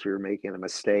recognize we were making a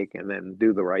mistake and then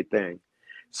do the right thing.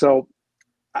 So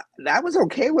I was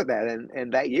okay with that.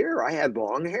 And that year I had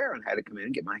long hair and had to come in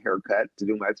and get my hair cut to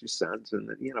do My Three Sons. And,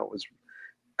 you know, it was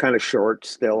kind of short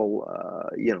still,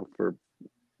 you know, for,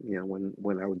 you know,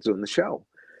 when I was doing the show.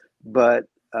 But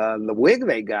the wig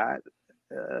they got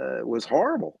was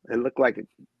horrible. It looked like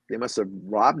they must have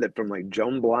robbed it from like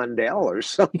Joan Blondell or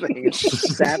something.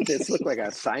 It looked like a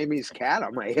Siamese cat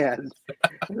on my head.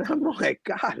 And I'm like,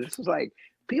 God, this is like,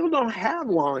 people don't have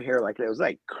long hair like that. It was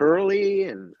like curly,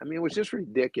 and I mean, it was just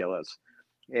ridiculous.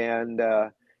 And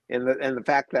the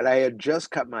fact that I had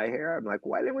just cut my hair, I'm like,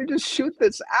 why didn't we just shoot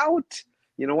this out?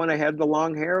 You know, when I had the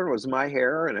long hair, it was my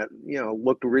hair, and it, you know,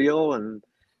 looked real, and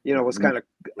you know, it was kind of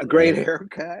a great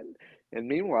haircut. And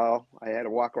meanwhile, I had to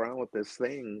walk around with this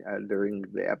thing during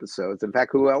the episodes. In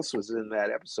fact, who else was in that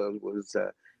episode was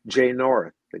Jay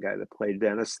North, the guy that played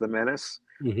Dennis the Menace,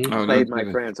 played my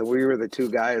friends. And we were the two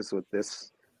guys with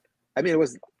this. I mean,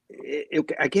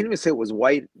 I can't even say it was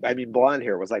white. I mean, blonde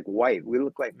hair was like white. We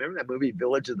looked like, remember that movie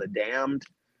Village of the Damned?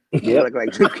 We looked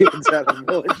like two kids out of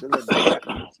Village of the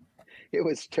Damned. It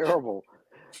was terrible.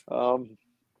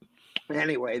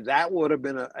 Anyway, that would have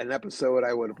been an episode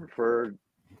I would have preferred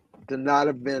to not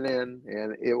have been in.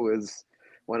 And it was,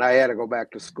 when I had to go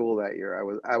back to school that year,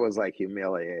 I was like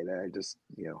humiliated. I just,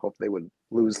 you know, hoped they would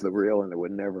lose the reel and it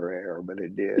would never air, but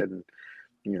it did. And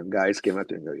you know, guys came up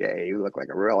to me and go, "Yeah, you look like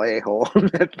a real a-hole on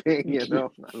that thing," you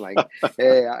know. I'm like,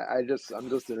 "Hey, I'm just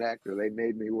an actor. They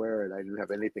made me wear it. I didn't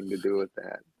have anything to do with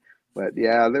that." But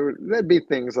yeah, there'd be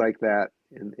things like that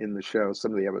in the show.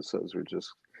 Some of the episodes were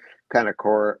just kind of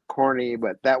corny,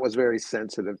 but that was very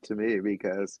sensitive to me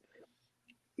because,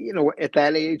 you know, at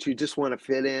that age, you just want to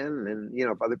fit in. And, you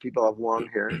know, if other people have long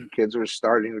hair and kids are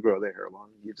starting to grow their hair long,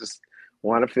 you just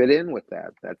want to fit in with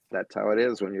that. That's how it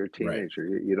is when you're a teenager.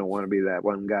 Right. You don't want to be that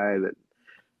one guy that,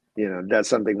 you know, does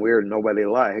something weird nobody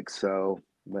likes. So,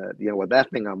 but, you know, with that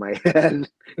thing on my head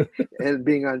and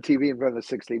being on TV in front of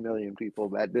 60 million people,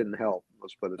 that didn't help.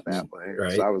 Let's put it that way.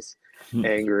 Right. So I was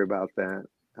angry about that.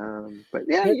 But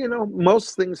yeah, you know,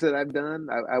 most things that I've done,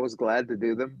 I was glad to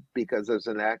do them, because as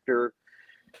an actor,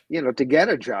 you know, to get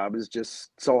a job is just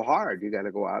so hard. You got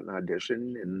to go out and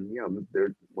audition. And, you know,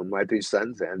 when My Three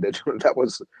Sons ended, that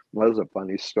was a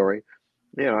funny story.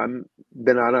 You know, I've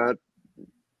been on a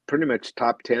pretty much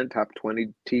top 10, top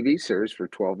 20 TV series for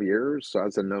 12 years. So I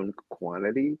was a known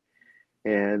quantity.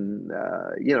 And,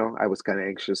 you know, I was kind of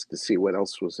anxious to see what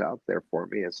else was out there for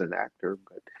me as an actor.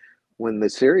 But when the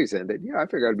series ended, I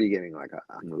figured I'd be getting like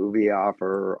a movie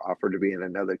offer to be in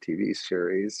another TV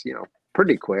series, you know,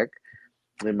 pretty quick.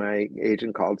 And my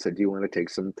agent called and said, "Do you want to take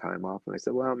some time off?" And I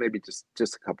said, "Well, maybe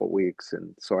just a couple of weeks."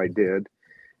 And so I did.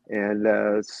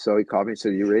 And so he called me and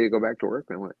said, "You ready to go back to work?"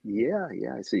 And I went, Yeah.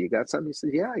 I said, "You got something?" He said,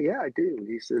 Yeah, I do.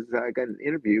 He says, "I got an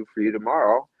interview for you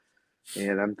tomorrow."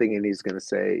 And I'm thinking he's going to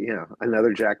say, you know,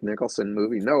 another Jack Nicholson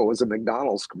movie. No, it was a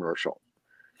McDonald's commercial.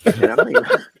 And I'm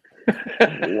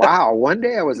thinking, wow, one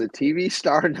day I was a TV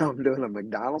star, now I'm doing a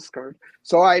McDonald's commercial.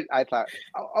 So I thought,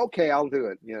 okay, I'll do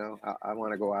it. You know, I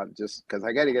want to go out just because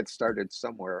I got to get started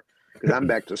somewhere, because I'm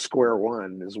back to square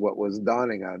one is what was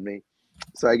dawning on me.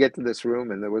 So I get to this room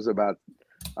and there was about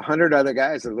 100 other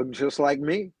guys that looked just like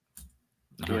me,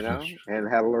 you know, and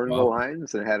had to learn the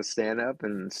lines and had to stand up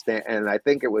and stand. And I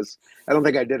don't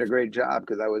think I did a great job,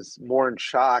 because I was more in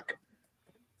shock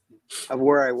of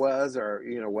where I was, or,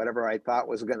 you know, whatever I thought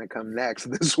was going to come next.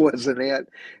 This wasn't it.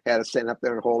 Had to stand up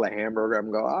there and hold a hamburger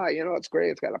and go, you know, it's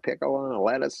great. It's got a pickle and a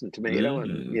lettuce and tomato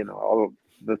and, you know, all of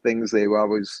the things they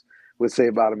always would say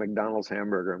about a McDonald's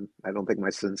hamburger. I don't think my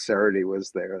sincerity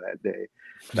was there that day.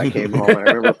 I came home and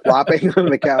I remember flopping on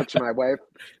the couch, and my wife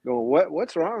going,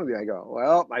 what's wrong with you? I go,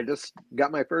 well, I just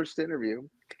got my first interview.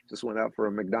 Just went out for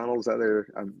a McDonald's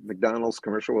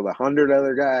commercial with 100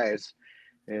 other guys.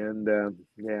 And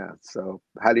yeah, so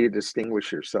how do you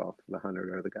distinguish yourself, the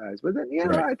 100 other guys? But then, you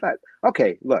know, I thought,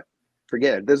 okay, look,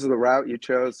 forget it. This is the route you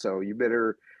chose, so you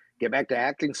better get back to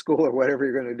acting school or whatever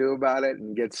you're going to do about it,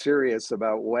 and get serious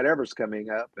about whatever's coming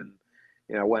up. And,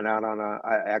 you know, went out on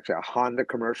actually a Honda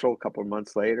commercial a couple of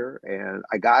months later, and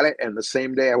I got it. And the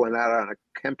same day I went out on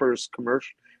a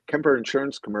Kemper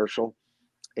insurance commercial,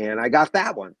 and I got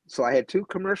that one. So I had two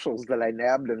commercials that I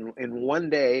nabbed in one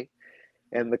day.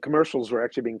 And the commercials were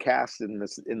actually being cast in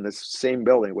this same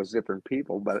building. It was different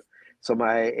people. But so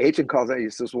my agent calls out, he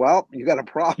says, "Well, you got a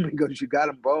problem." He goes, "You got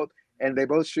them both." And they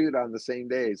both shoot on the same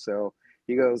day. So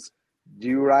he goes, "Do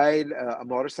you ride a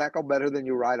motorcycle better than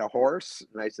you ride a horse?"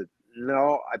 And I said,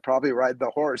 "No, I probably ride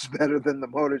the horse better than the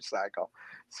motorcycle."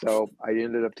 So I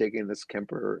ended up taking this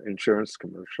Kemper insurance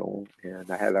commercial, and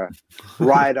I had a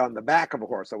ride on the back of a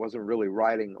horse. I wasn't really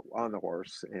riding on the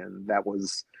horse. And that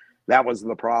was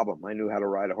the problem. I knew how to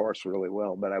ride a horse really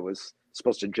well, but I was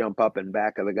supposed to jump up and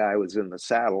back of the guy who was in the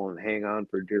saddle and hang on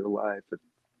for dear life. And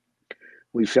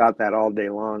we shot that all day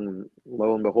long, and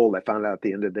lo and behold, I found out at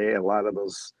the end of the day, a lot of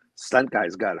those stunt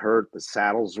guys got hurt. The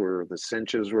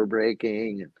cinches were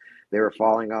breaking, and they were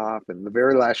falling off. And the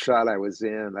very last shot I was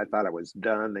in, I thought I was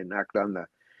done. They knocked on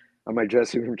my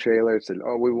dressing room trailer, said,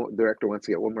 "Oh, director wants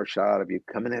to get one more shot of you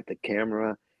coming at the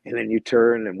camera. And then you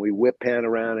turn and we whip pan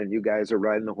around, and you guys are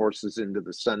riding the horses into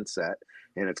the sunset,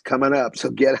 and it's coming up. So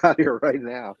get out here right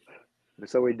now." And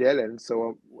so we did. And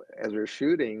so as we're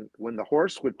shooting, when the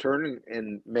horse would turn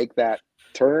and make that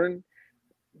turn,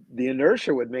 the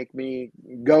inertia would make me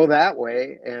go that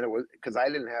way. And it was because I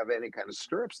didn't have any kind of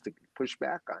stirrups to push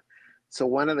back on. So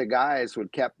one of the guys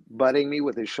kept butting me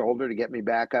with his shoulder to get me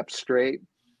back up straight.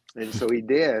 And so he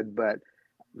did, but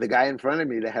the guy in front of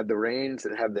me that had the reins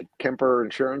and had the Kemper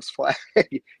insurance flag,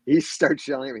 he starts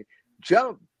yelling at me,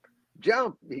 "Jump,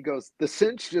 jump." He goes, "The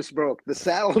cinch just broke. The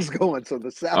saddle's going." So the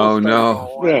saddle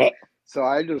going. So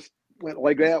I just went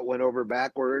like that, went over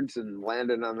backwards and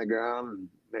landed on the ground. And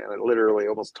man, it literally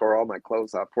almost tore all my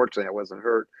clothes off. Fortunately, I wasn't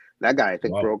hurt. That guy, I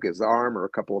think, broke his arm or a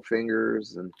couple of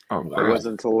fingers. And it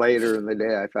wasn't until later in the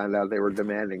day I found out they were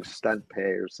demanding stunt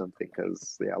pay or something,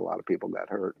 because a lot of people got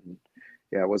hurt. And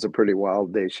yeah, it was a pretty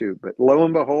wild day shoot. But lo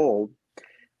and behold,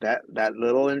 that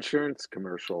little insurance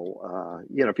commercial,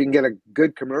 you know, if you can get a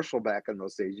good commercial back in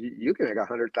those days, you can make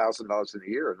 $100,000 in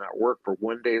a year and not work for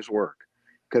one day's work,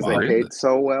 because they paid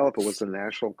so well if it was a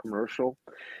national commercial.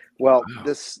 Well,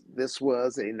 this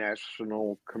was a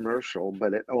national commercial,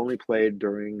 but it only played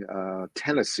during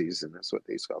tennis season. That's what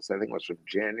these call. So I think it was from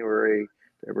January,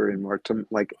 February, March,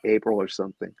 like April or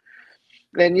something.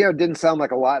 And it didn't sound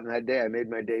like a lot in that day. I made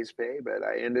my day's pay, but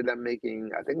I ended up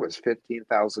making, I think it was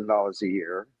 $15,000 a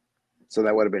year. So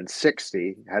that would have been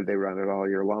 60 had they run it all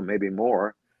year long, maybe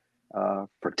more,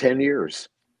 for 10 years.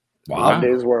 Wow. 1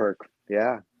 day's work.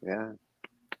 Yeah.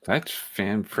 That's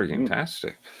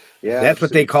fan-freaking-tastic. Yeah. That's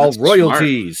what they call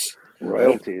royalties. Smart.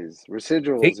 Royalties,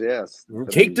 residuals, yes.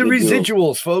 Take the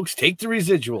residuals, folks. Take the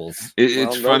residuals.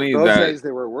 It's funny those that days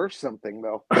they were worth something,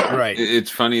 though. Right.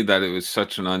 It's funny that it was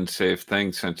such an unsafe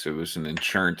thing since it was an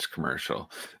insurance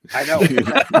commercial. I know.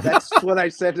 That's what I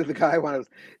said to the guy when I was,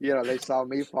 they saw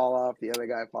me fall off, the other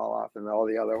guy fall off, and all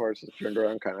the other horses turned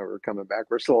around, kind of were coming back.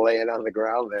 We're still laying on the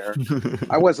ground there.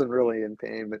 I wasn't really in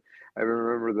pain, but I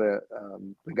remember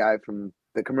the guy from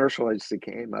the commercial agency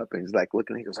came up and he's like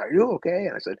looking, he goes, "Are you okay?"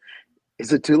 And I said,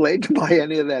 "Is it too late to buy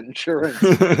any of that insurance?"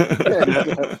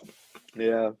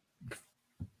 Yeah.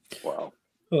 Wow.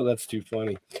 Oh, that's too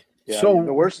funny. Yeah, so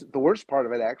the worst part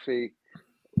of it actually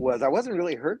was I wasn't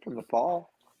really hurt from the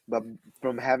fall, but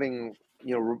from having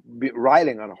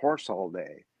riding on a horse all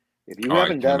day. If you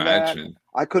haven't done that,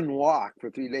 I couldn't walk for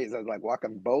 3 days. I was like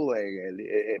walking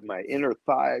bow-legged. My inner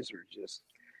thighs were just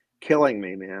killing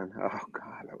me, man. Oh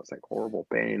God, that was like horrible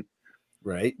pain.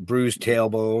 Right, bruised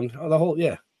tailbone. Oh, the whole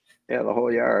the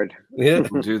whole yard. Yeah,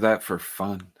 we'll do that for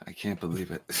fun. I can't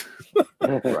believe it.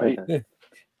 Right.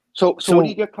 So what do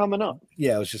you got coming up?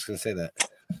 Yeah, I was just gonna say that.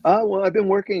 Well, I've been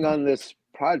working on this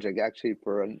project actually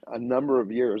for a number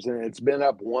of years, and it's been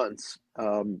up once.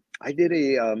 I did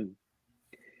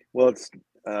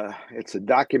it's a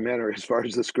documentary as far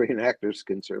as the Screen Actors is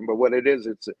concerned, but what it is,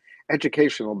 it's an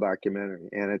educational documentary,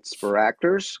 and it's for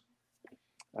actors,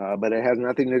 but it has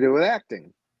nothing to do with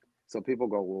acting. So people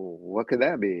go, "Well, what could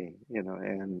that be?"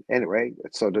 And anyway,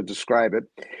 so to describe it,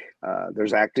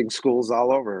 there's acting schools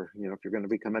all over. If you're going to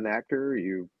become an actor,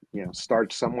 you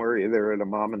start somewhere, either at a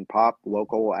mom and pop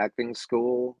local acting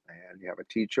school, and you have a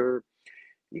teacher.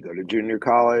 You go to junior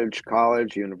college,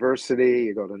 university,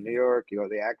 you go to New York, you go to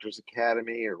the Actors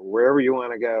Academy, or wherever you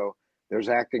want to go. There's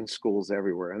acting schools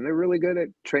everywhere, and they're really good at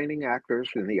training actors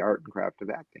in the art and craft of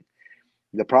acting.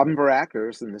 The problem for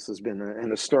actors, and this has been an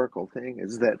historical thing,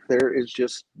 is that there is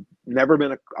just never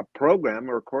been a program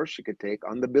or a course you could take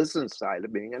on the business side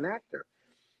of being an actor.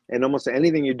 And almost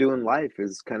anything you do in life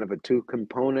is kind of a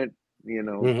two-component,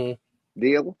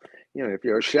 deal. If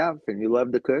you're a chef and you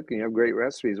love to cook and you have great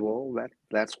recipes, well,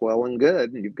 that's well and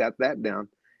good, and you've got that down.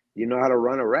 You know how to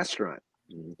run a restaurant,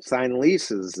 and sign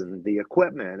leases, and the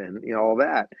equipment, and all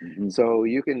that. Mm-hmm. So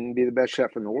you can be the best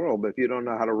chef in the world, but if you don't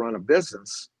know how to run a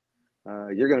business,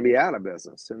 you're going to be out of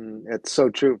business. And it's so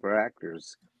true for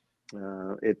actors.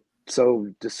 It's so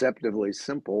deceptively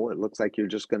simple. It looks like you're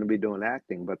just going to be doing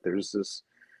acting, but there's this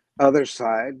other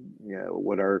side,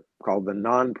 what are called the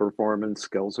non-performance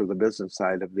skills, or the business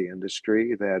side of the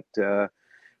industry, that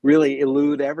really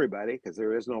elude everybody, because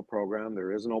there is no program,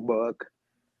 there is no book.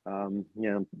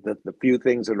 The few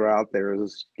things that are out there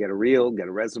is get a reel, get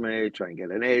a resume, try and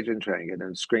get an agent, try and get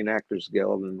in Screen Actors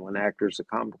Guild, and when actors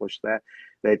accomplish that,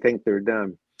 they think they're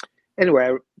done. Anyway,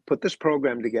 I put this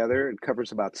program together. It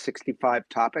covers about 65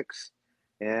 topics.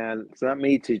 And it's not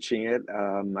me teaching it.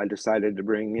 I decided to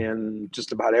bring in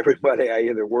just about everybody I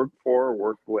either worked for or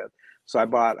worked with. So I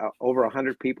brought over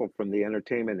 100 people from the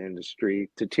entertainment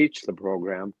industry to teach the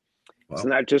program. Wow. It's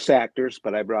not just actors,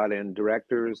 but I brought in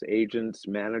directors, agents,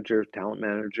 managers, talent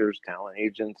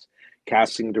agents,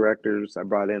 casting directors. I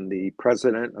brought in the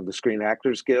president of the Screen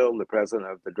Actors Guild, the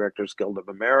president of the Directors Guild of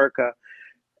America,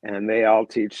 and they all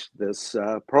teach this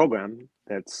program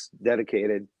that's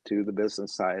dedicated to the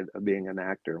business side of being an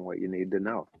actor and what you need to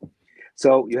know.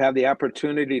 So you have the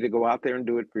opportunity to go out there and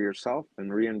do it for yourself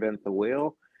and reinvent the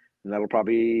wheel. And that'll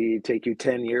probably take you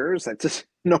 10 years. That's just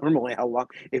normally how long,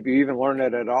 if you even learn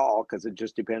it at all, because it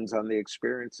just depends on the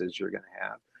experiences you're going to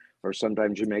have. Or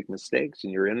sometimes you make mistakes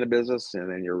and you're in the business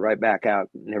and then you're right back out,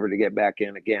 never to get back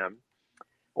in again.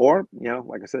 Or,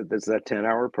 like I said, there's that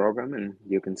 10-hour program and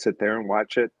you can sit there and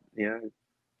watch it,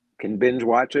 can binge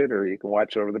watch it, or you can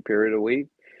watch it over the period of a week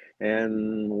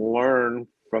and learn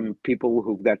from people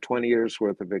who've got 20 years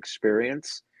worth of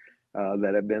experience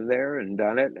that have been there and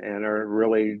done it and are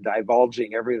really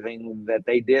divulging everything that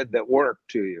they did that worked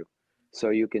to you. So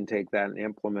you can take that and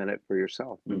implement it for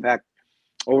yourself. In fact,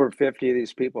 over 50 of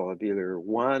these people have either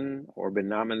won or been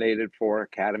nominated for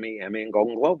Academy, Emmy, and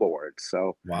Golden Globe Awards.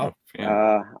 So wow,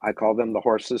 I call them the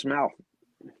horse's mouth.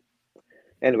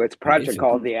 Anyway, it's a project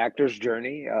called The Actor's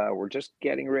Journey. We're just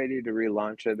getting ready to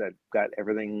relaunch it. I've got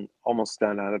everything almost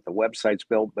done on it. The website's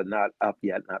built, but not up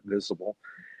yet, not visible.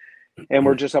 And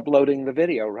we're just uploading the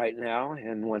video right now.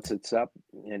 And once it's up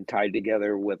and tied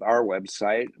together with our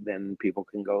website, then people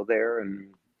can go there and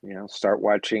start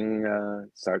watching the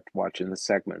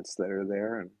segments that are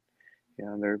there,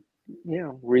 and they're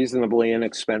reasonably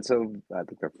inexpensive. I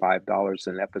think they're $5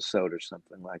 an episode or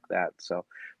something like that. So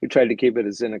we tried to keep it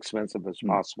as inexpensive as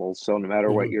possible. So no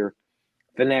matter what your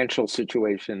financial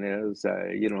situation is,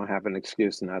 you don't have an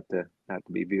excuse not to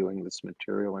be viewing this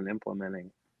material and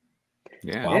implementing.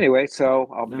 Yeah. Anyway, so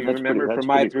I'll be remembered for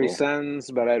My Three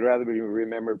Sons, but I'd rather be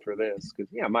remembered for this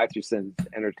because My Three Sons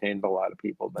entertained a lot of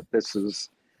people, but this is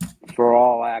for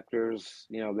all actors,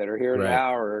 that are here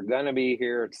now or are gonna be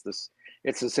here.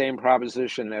 It's the same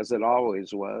proposition as it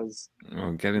always was.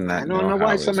 Well, getting that. I don't know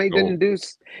why somebody didn't do.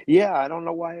 Yeah, I don't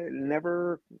know why it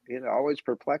never. It always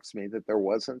perplexed me that there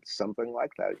wasn't something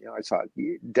like that. I saw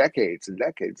it decades and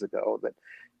decades ago that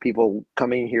people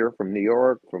coming here from New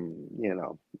York, from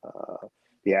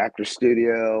the Actor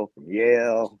Studio, from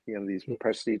Yale, these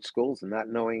prestige schools, and not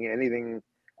knowing anything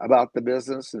about the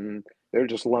business, and they're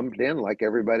just lumped in like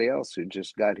everybody else who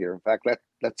just got here. In fact,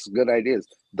 that's good ideas.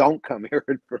 Don't come here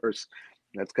at first.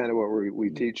 That's kind of what we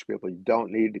teach people. You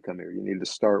don't need to come here. You need to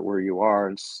start where you are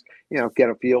and get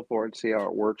a feel for it, see how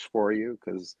it works for you,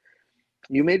 because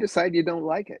you may decide you don't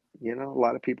like it. A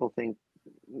lot of people think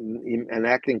an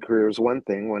acting career is one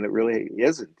thing when it really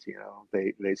isn't.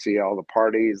 They see all the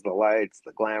parties, the lights,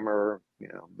 the glamour,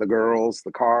 the girls,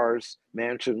 the cars,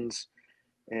 mansions,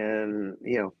 and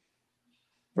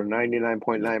for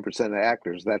 99.9% of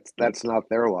actors, that's not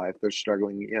their life. They're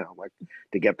struggling, like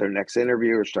to get their next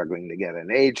interview, or struggling to get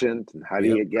an agent. And how do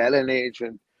you get an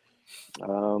agent?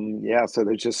 So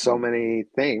there's just so many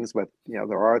things, but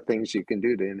there are things you can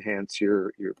do to enhance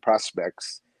your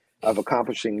prospects of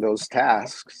accomplishing those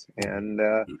tasks. And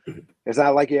it's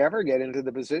not like you ever get into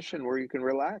the position where you can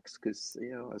relax, because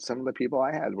some of the people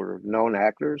I had were known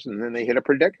actors, and then they hit a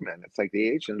predicament. It's like the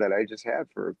agent that I just had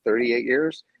for 38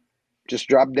 years just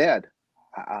dropped dead.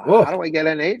 How do I get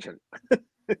an agent?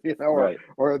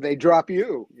 Or they drop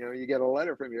you. You get a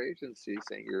letter from your agency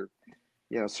saying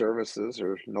your services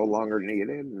are no longer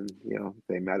needed, and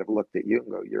they might have looked at you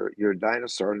and go, you're a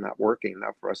dinosaur, not working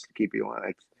enough for us to keep you on.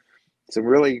 Some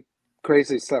really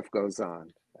crazy stuff goes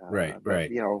on. Right.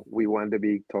 We wanted to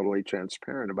be totally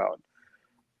transparent about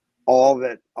all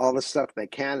the stuff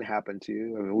that can happen to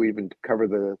you. I mean, we even cover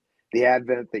the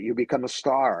advent that you become a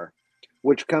star,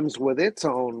 which comes with its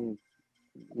own,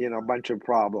 bunch of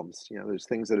problems. There's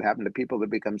things that happen to people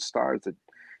that become stars that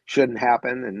shouldn't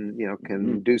happen, and,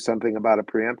 can do something about it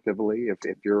preemptively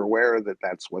if you're aware that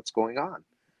that's what's going on.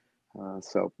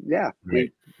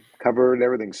 We covered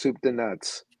everything, soup to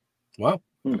nuts. Well,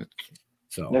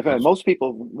 so in fact, most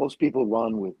people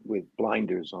run with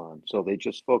blinders on, so they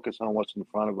just focus on what's in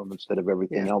front of them instead of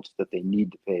everything else that they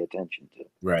need to pay attention to.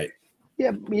 Right.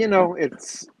 Yeah,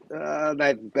 it's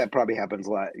that probably happens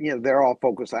a lot. They're all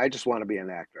focused. I just want to be an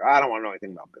actor. I don't want to know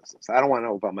anything about business. I don't want to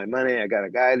know about my money. I got a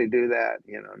guy to do that.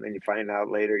 And then you find out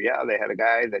later, they had a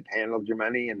guy that handled your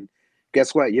money, and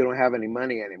guess what? You don't have any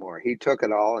money anymore. He took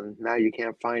it all, and now you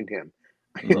can't find him.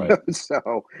 Right.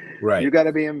 So you got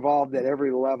to be involved at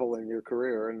every level in your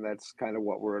career, and that's kind of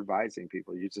what we're advising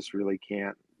people. You just really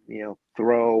can't,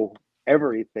 throw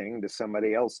everything to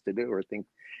somebody else to do, or think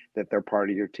that they're part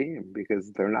of your team,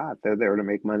 because they're not. They're there to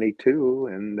make money too,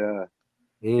 and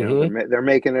they're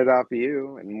making it off of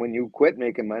you. And when you quit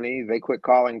making money, they quit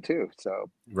calling too. So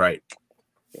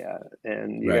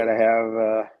and you got to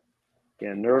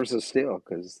have nerves of steel,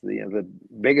 because the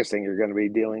biggest thing you're going to be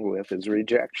dealing with is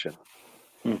rejection.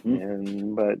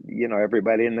 But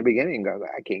everybody in the beginning goes,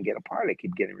 I can't get a part. I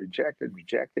keep getting rejected.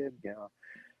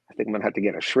 I think I'm gonna have to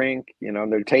get a shrink.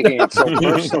 They're taking it so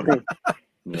personally.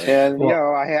 And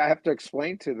I have to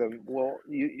explain to them, well,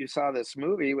 you saw this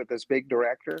movie with this big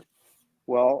director.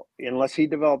 Well, unless he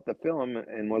developed the film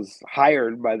and was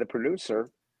hired by the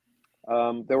producer,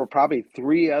 there were probably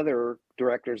 3 other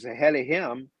directors ahead of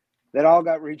him that all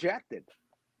got rejected.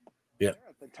 Yeah. They're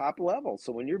at the top level.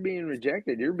 So when you're being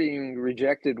rejected, you're being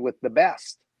rejected with the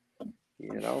best.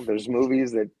 There's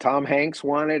movies that Tom Hanks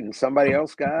wanted and somebody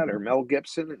else got, or Mel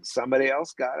Gibson and somebody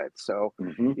else got it. So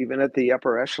even at the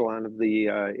upper echelon of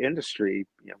the industry,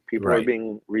 people are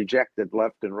being rejected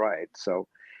left and right. So,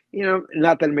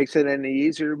 not that it makes it any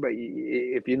easier, but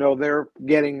if they're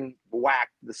getting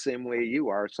whacked the same way you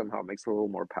are, somehow it makes it a little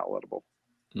more palatable.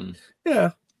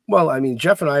 Yeah. Well, I mean,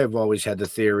 Jeff and I have always had the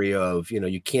theory of,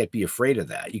 you can't be afraid of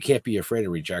that. You can't be afraid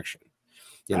of rejection.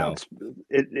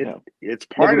 It's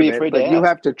part of it, but you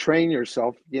have to train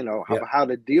yourself, how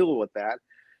to deal with that,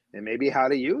 and maybe how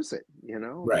to use it,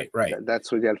 Right.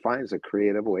 That's what you got to find, is a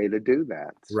creative way to do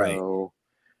that. So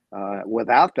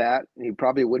without that, you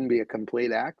probably wouldn't be a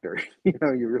complete actor.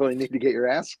 You really need to get your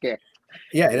ass kicked.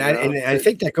 Yeah, and I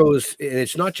think that goes, and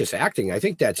it's not just acting. I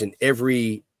think that's in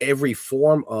every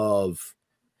form of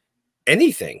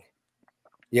anything.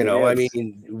 You know, I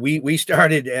mean, we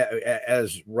started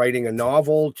as writing a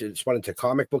novel, to spun into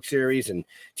comic book series and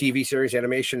TV series,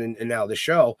 animation, and now the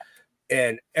show.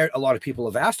 And a lot of people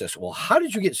have asked us, well, how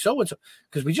did you get so and so?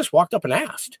 Because we just walked up and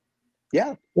asked.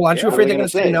 Yeah. Well, aren't you afraid they're going to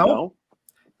say no?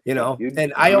 You know,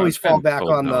 and I always fall back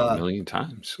on the a million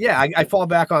times. Yeah, I fall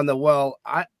back on the, well,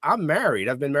 I'm married.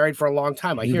 I've been married for a long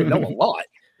time. I hear no a lot.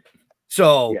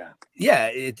 So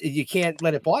you can't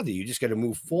let it bother you. You just got to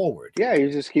move forward. Yeah,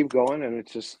 you just keep going, and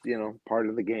it's just, you know, part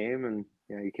of the game, and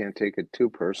you can't take it too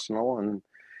personal, and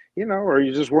you know, or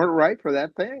you just weren't right for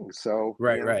that thing. So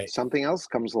right. Something else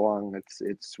comes along.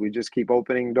 We just keep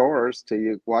opening doors till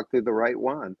you walk through the right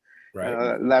one.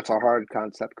 Right. That's a hard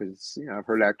concept because, you know, I've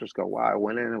heard actors go, wow, I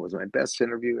went in, it was my best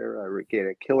interview ever. I get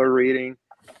a killer reading,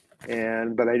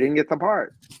 but I didn't get the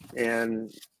part.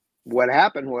 And what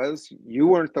happened was you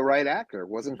weren't the right actor. It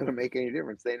wasn't going to make any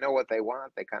difference. They know what they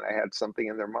want. They kind of had something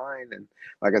in their mind. And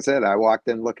like I said, I walked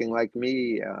in looking like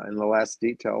me in the last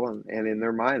detail. And in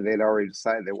their mind, they'd already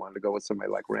decided they wanted to go with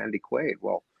somebody like Randy Quaid.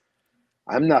 Well,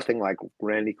 I'm nothing like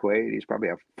Randy Quaid. He's probably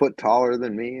a foot taller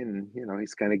than me, and you know,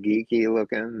 he's kind of geeky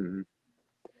looking.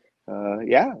 And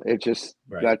it just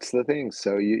that's the thing.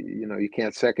 So you know, you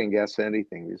can't second guess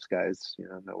anything. These guys, you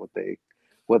know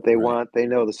what they want. They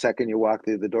know the second you walk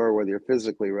through the door whether you're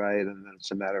physically right, and then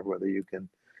it's a matter of whether you can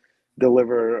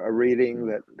deliver a reading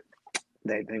that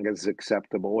they think is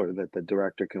acceptable, or that the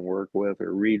director can work with,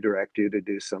 or redirect you to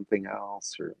do something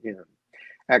else, or you know.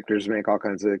 Actors make all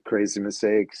kinds of crazy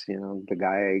mistakes. You know, the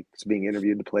guy is being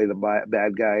interviewed to play the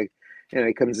bad guy. You know,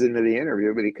 he comes into the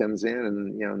interview, but he comes in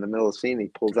and, you know, in the middle of the scene, he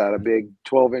pulls out a big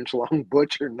 12-inch long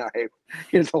butcher knife.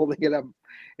 He's holding it up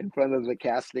in front of the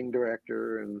casting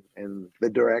director and the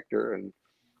director. And,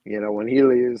 you know, when he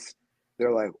leaves,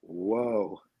 they're like,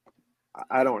 whoa,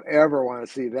 I don't ever want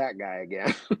to see that guy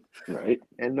again. Right.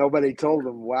 And nobody told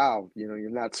him, wow, you know, you're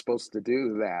not supposed to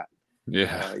do that.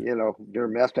 Yeah. You know, you're a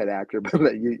method actor,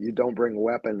 but you don't bring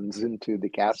weapons into the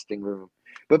casting room.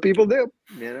 But people do,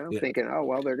 you know, thinking, oh,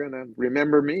 well, they're going to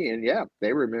remember me. And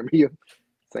they remember you.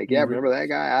 It's like, remember that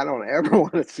guy? I don't ever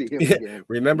want to see him again.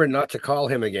 Remember not to call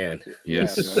him again.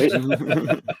 Yes. Right?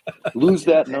 Lose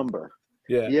that number.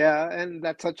 Yeah, and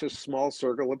that's such a small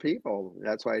circle of people.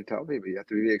 That's why I tell people you have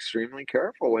to be extremely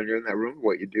careful when you're in that room,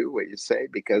 what you do, what you say,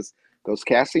 because those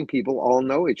casting people all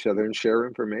know each other and share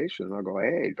information. They'll go,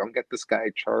 hey, don't get this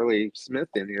guy Charlie Smith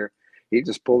in here. He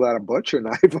just pulled out a butcher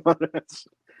knife on us.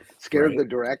 Scared the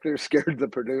director, scared the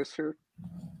producer.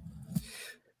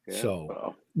 Yeah.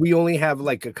 So we only have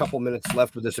like a couple minutes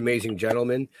left with this amazing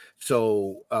gentleman.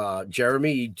 So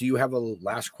Jeremy, do you have a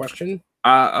last question?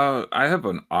 I have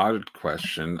an odd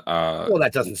question. Well,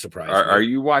 that doesn't surprise me. Are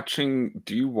you watching?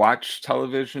 Do you watch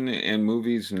television and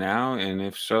movies now? And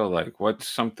if so, like, what's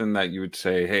something that you would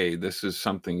say, hey, this is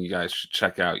something you guys should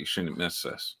check out. You shouldn't miss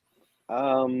this.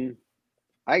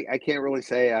 I can't really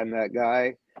say I'm that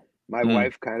guy. My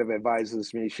wife kind of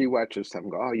advises me. She watches something.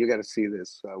 Go, oh, you got to see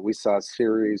this. We saw a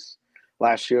series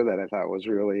last year that I thought was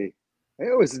really,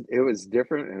 it was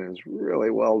different, and it was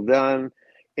really well done.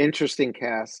 Interesting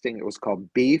casting. It was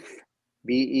called Beef,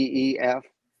 Beef.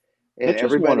 And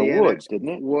everybody won awards, didn't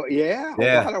it? Well,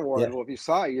 a lot of awards. Well, if you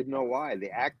saw it, you'd know why.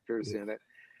 The actors in it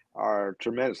are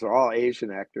tremendous. They're all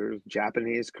Asian actors,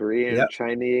 Japanese, Korean,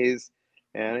 Chinese.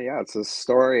 And it's a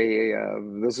story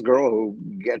of this girl who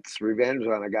gets revenge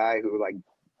on a guy who like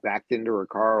backed into her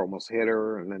car, almost hit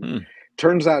her, and then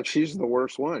turns out she's the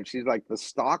worst one. She's like the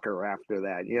stalker after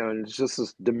that, you know, and it's just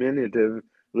this diminutive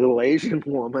little Asian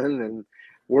woman, and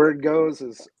where it goes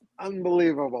is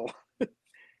unbelievable.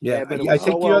 Yeah, but it I was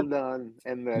think so well done.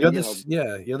 And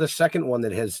you're the second one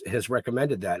that has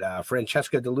recommended that.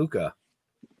 Francesca DeLuca.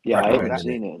 Yeah, I haven't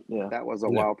seen it. Yeah, that was a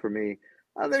wow for me.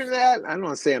 Other than that, I don't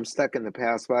want to say I'm stuck in the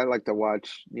past, but I like to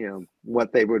watch, you know,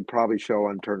 what they would probably show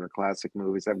on Turner Classic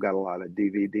Movies. I've got a lot of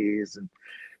DVDs, and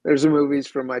there's movies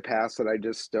from my past that I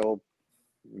just still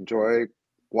enjoy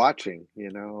watching.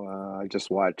 You know, I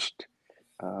just watched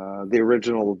the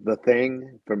original The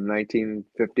Thing from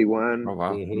 1951. Oh,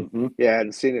 wow. Mm-hmm. Yeah, I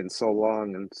hadn't seen it in so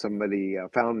long, and somebody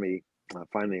found me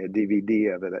finally a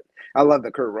DVD of it. I love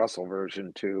the Kurt Russell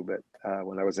version too, but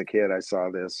when I was a kid, I saw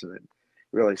this, and it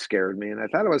really scared me. And I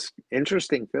thought it was an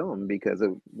interesting film because it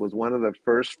was one of the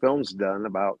first films done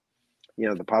about, you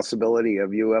know, the possibility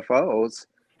of UFOs,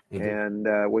 and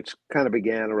which kind of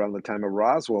began around the time of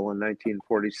Roswell in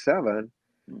 1947.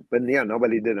 But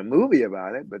nobody did a movie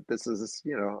about it. But this is,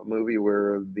 you know, a movie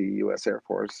where the U.S. Air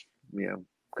Force, you know,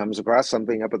 comes across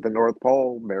something up at the North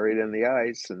Pole buried in the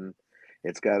ice, and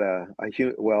It's got a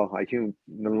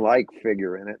human-like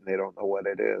figure in it, and they don't know what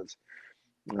it is.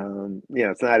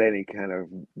 It's not any kind of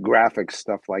graphic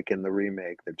stuff like in the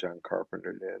remake that John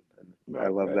Carpenter did. And I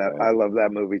love that. Right. I love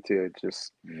that movie too. It's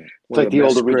just it's like the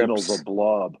old original, The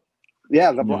Blob. Yeah,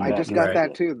 I just got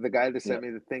that too. The guy that sent me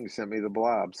the thing sent me The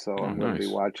Blob, so I'm going to be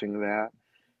watching that.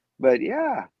 But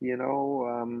yeah,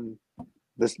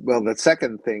 the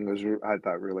second thing was, I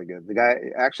thought, really good. The guy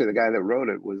that wrote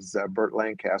it was Burt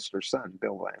Lancaster's son,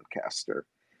 Bill Lancaster.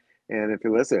 And if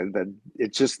you listen, that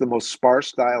it's just the most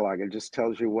sparse dialogue. It just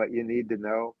tells you what you need to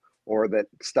know, or that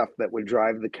stuff that would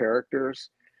drive the characters.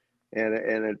 And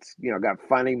it's got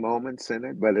funny moments in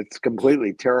it, but it's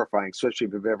completely terrifying, especially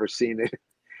if you've ever seen it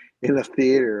in a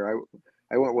theater.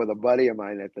 I went with a buddy of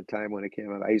mine at the time when it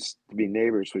came out. I used to be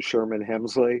neighbors with Sherman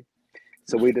Hemsley.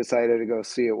 So we decided to go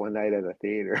see it one night at a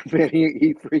theater. Man,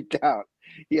 he freaked out.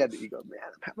 He goes, man,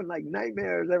 I'm having like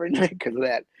nightmares every night because of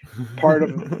that part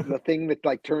of the thing that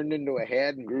like turned into a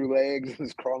head and grew legs and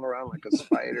was crawling around like a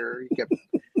spider.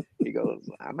 He goes,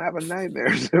 I'm having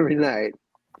nightmares every night.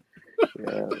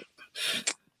 Yeah,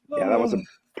 that was a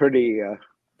pretty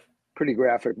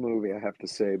graphic movie, I have to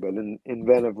say, but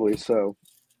inventively so.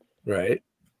 Right.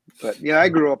 But I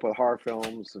grew up with horror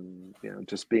films, and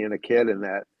just being a kid in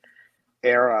that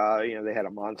era, they had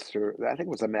a monster, I think it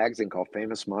was a magazine called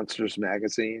Famous Monsters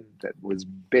Magazine that was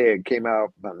big, came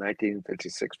out about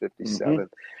 1956, 57.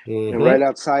 And right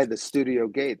outside the studio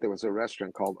gate, there was a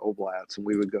restaurant called Oblat's, and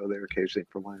we would go there occasionally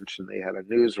for lunch, and they had a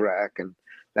news rack, and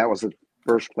that was the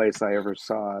first place I ever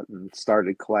saw it, and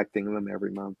started collecting them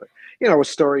every month. But, with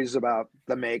stories about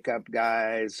the makeup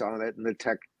guys on it and the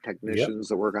technicians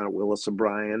that work on it, Willis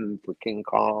O'Brien for King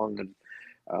Kong,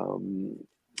 and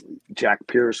Jack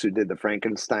Pierce, who did the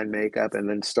Frankenstein makeup, and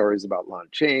then stories about Lon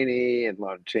Chaney and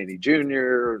Lon Chaney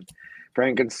Jr.,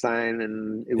 Frankenstein,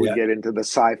 and it would get into the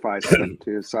sci-fi stuff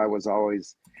too. So I was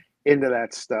always into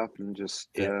that stuff, and just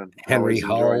Henry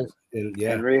Hall.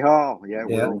 Henry Hall,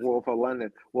 Werewolf of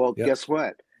London. Well, guess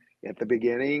what? At the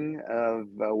beginning of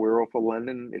Werewolf of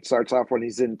London, it starts off when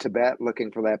he's in Tibet looking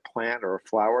for that plant or a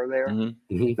flower there.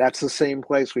 That's the same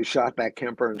place we shot that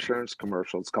Kemper Insurance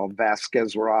commercial. It's called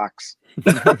Vasquez Rocks.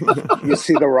 You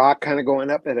see the rock kind of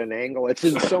going up at an angle. It's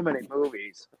in so many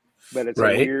movies, but it's a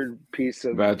weird piece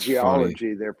of geology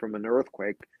funny. There from an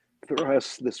earthquake.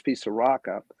 Thrust this piece of rock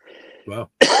up. Wow.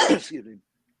 Excuse me.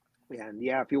 And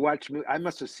if you watch, I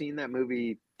must have seen that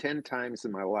movie 10 times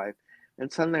in my life.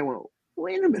 And suddenly I went,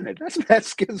 wait a minute, that's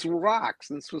Vasquez Rocks.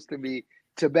 It's supposed to be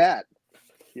Tibet.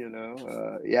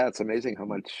 It's amazing how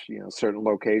much, certain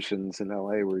locations in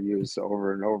LA were used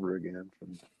over and over again,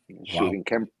 from shooting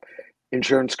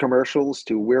insurance commercials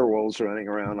to werewolves running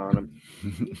around on them.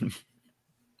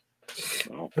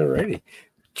 All righty.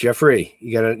 Jeffrey,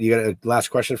 you got a last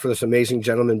question for this amazing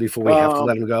gentleman before we have to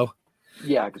let him go?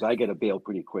 Yeah, because I got to bail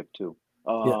pretty quick too.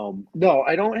 No,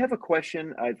 I don't have a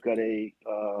question. I've got a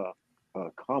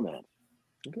comment.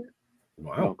 Okay.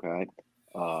 Wow. Okay.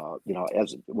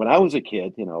 When I was a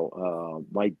kid,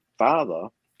 my father,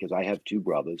 because I have 2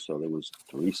 brothers, so there was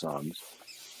 3 sons,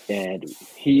 and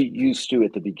he used to,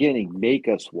 at the beginning, make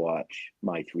us watch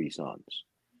My 3 Sons.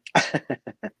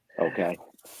 Okay.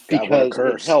 Because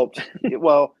it helped.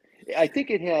 I think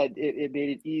it made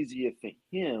it easier for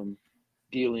him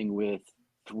dealing with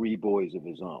 3 boys of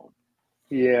his own.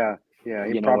 Yeah,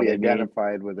 he probably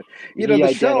identified with it.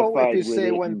 The show, if you say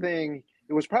one thing,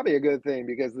 it was probably a good thing,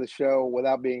 because the show,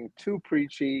 without being too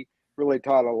preachy, really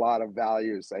taught a lot of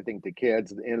values, I think, to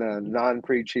kids in a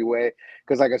non-preachy way.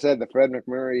 Because like I said, the Fred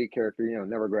MacMurray character,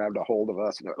 never grabbed a hold of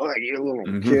us and go, oh, you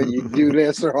little kid, you do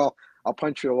this or I'll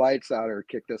punch your lights out, or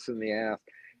kicked us in the ass.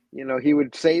 He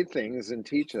would say things and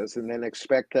teach us, and then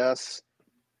expect us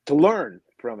to learn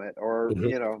from it, or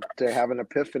to have an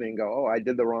epiphany and go, oh, I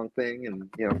did the wrong thing,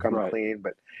 and come clean.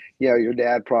 But your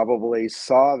dad probably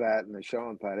saw that in the show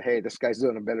and thought, hey, this guy's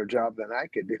doing a better job than I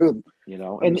could do.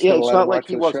 And it's not like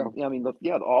he wasn't. I mean,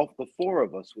 all the 4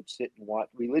 of us would sit and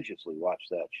religiously watch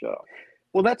that show.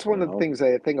 Well, that's one of the things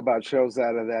I think about shows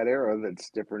out of that era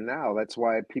that's different now. That's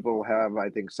why people have, I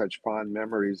think, such fond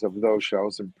memories of those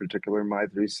shows, in particular My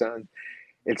 3 Sons.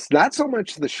 It's not so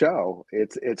much the show,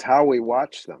 it's how we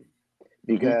watch them.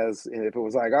 Because if it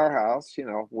was like our house,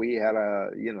 we had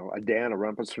a den, a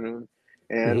rumpus room,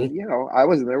 and I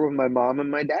was there with my mom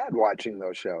and my dad watching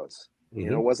those shows.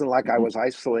 It wasn't like I was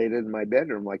isolated in my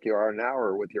bedroom like you are now,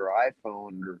 or with your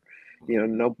iPhone, or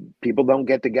no, people don't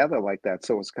get together like that.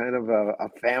 So it's kind of a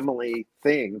family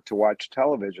thing to watch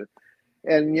television.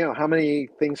 And how many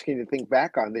things can you think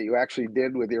back on that you actually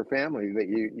did with your family that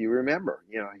you remember?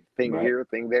 Thing Right. here,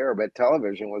 thing there. But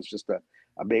television was just a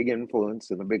big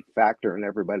influence and a big factor in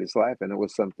everybody's life, and it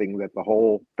was something that the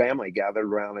whole family gathered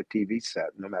around a TV set,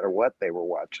 no matter what they were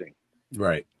watching.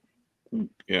 Right.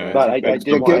 Yeah, But I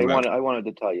wanted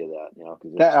to tell you that,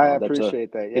 because I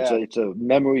appreciate that. Yeah, it's a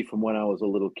memory from when I was a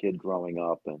little kid growing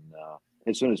up, and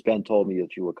as soon as Ben told me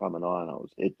that you were coming on,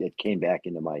 it came back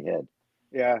into my head.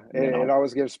 yeah. It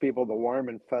always gives people the warm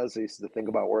and fuzzies to think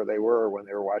about where they were when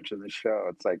they were watching the show.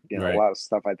 It's like Right. a lot of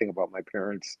stuff I think about my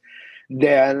parents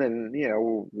then, and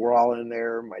we're all in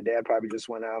there. My dad probably just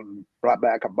went out and brought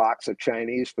back a box of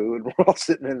Chinese food. We're all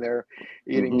sitting in there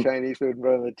eating Chinese food in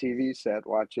front of the TV set,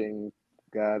 watching.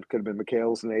 God, could have been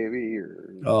McHale's Navy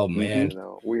or man,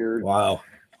 weird. Wow.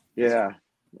 Yeah,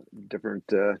 different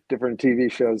TV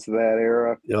shows of that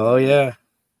era. Oh yeah.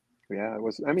 Yeah, it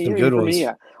was. I mean, Some good for ones. me,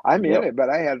 I'm in it, but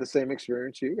I had the same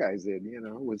experience you guys did.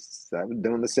 I was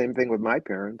doing the same thing with my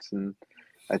parents, and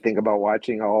I think about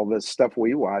watching all the stuff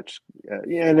we watched.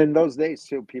 And in those days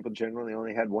too, people generally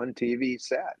only had one TV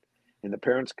set, and the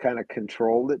parents kind of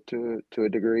controlled it to a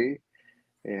degree,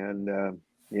 and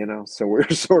so we were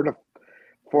sort of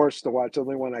forced to watch.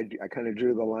 Only one I kind of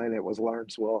drew the line. It was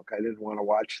Lawrence Welk. I didn't want to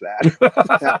watch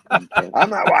that. I'm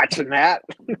not watching that.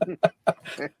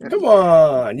 Come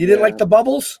on, you didn't like the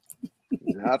Bubbles?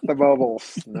 Not the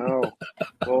Bubbles, no.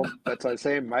 Well, that's what I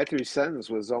say. My Three Sons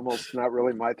was almost not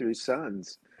really My Three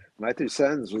Sons. My Three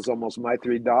Sons was almost My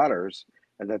Three Daughters,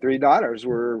 and the three daughters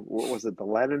were, what was it, the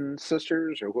Lennon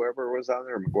sisters or whoever was on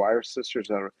there, McGuire sisters.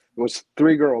 It was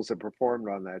three girls that performed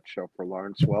on that show for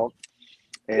Lawrence Welk.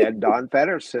 And Don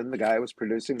Feddersen, the guy who was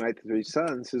producing My Three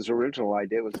Sons, his original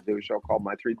idea was to do a show called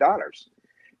My Three Daughters.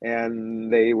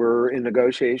 And they were in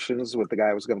negotiations with the guy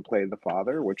who was going to play the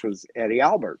father, which was Eddie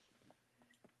Albert.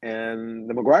 And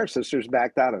the McGuire sisters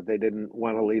backed out of it. They didn't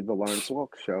want to leave the Lawrence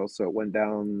Welk show, so it went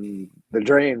down the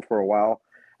drain for a while.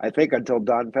 I think until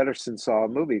Don Feddersen saw a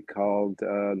movie called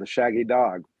The Shaggy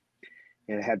Dog.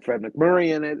 And it had Fred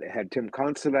MacMurray in it. It had Tim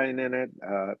Considine in it,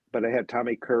 but it had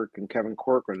Tommy Kirk and Kevin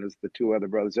Corcoran as the two other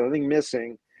brothers. The only thing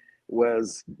missing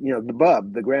was, the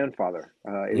bub, the grandfather.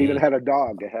 It even had a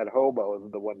dog. It had Hobo,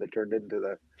 the one that turned into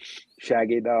the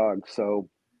Shaggy Dog. So,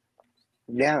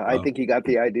 yeah, I think he got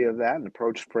the idea of that and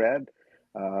approached Fred,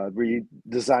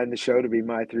 redesigned the show to be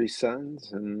My Three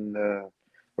Sons, and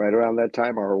right around that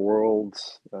time, our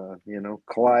worlds,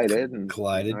 collided. And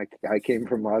I came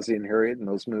from Ozzie and Harriet and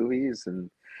those movies,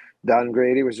 and Don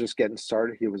Grady was just getting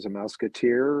started. He was a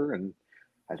Musketeer, and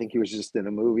I think he was just in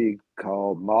a movie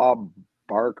called Ma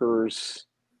Barker's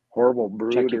Horrible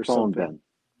Brood. Check your or phone, something.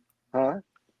 Ben.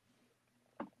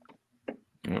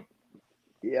 Huh?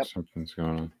 Yep. Something's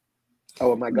going on.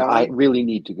 Oh, am I gone? I really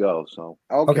need to go. So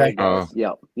okay.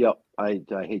 Yep. I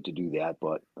hate to do that,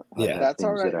 but that's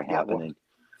all right. That are happening.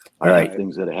 All right,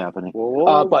 things that are happening.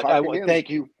 Well, but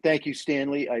thank you,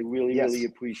 Stanley. I really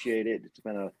appreciate it. It's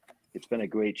been a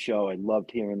great show. I loved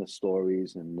hearing the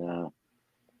stories, and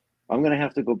I'm gonna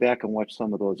have to go back and watch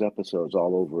some of those episodes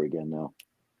all over again now.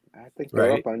 I think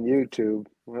they're up on YouTube.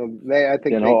 Well, I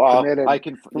think they committed. I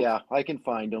can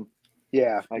find them.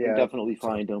 Yeah, I can definitely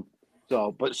find them.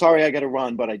 So, but sorry, I got to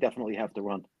run, but I definitely have to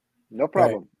run. No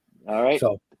problem. All right.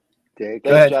 So, thanks,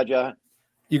 Jaja.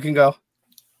 You can go.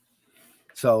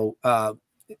 So,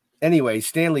 anyway,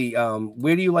 Stanley,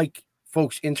 where do you like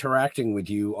folks interacting with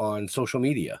you on social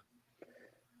media?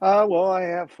 Well, I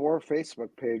have 4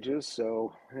 Facebook pages,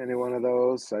 so any one of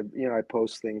those, I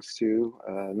post things to,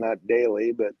 not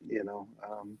daily, but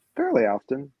fairly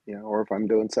often, or if I'm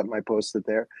doing something, I post it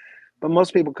there. But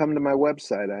most people come to my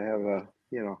website. I have a,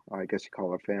 I guess you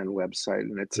call it a fan website,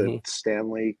 and it's at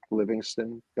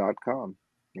StanleyLivingston.com.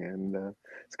 And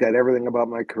it's got everything about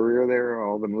my career there,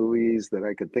 all the movies that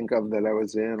I could think of that I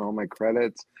was in, all my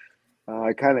credits.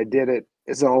 I kind of did it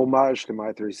as an homage to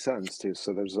My Three Sons, too.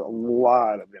 So there's a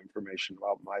lot of information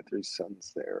about My Three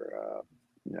Sons there,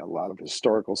 a lot of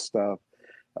historical stuff,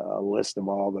 a list of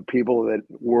all the people that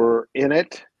were in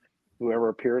it, whoever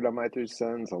appeared on My Three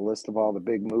Sons, a list of all the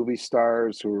big movie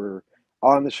stars who were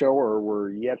on the show or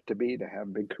were yet to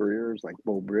have big careers, like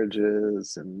Beau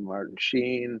Bridges and Martin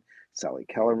Sheen, Sally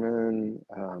Kellerman,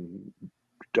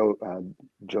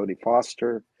 Jodie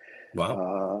Foster.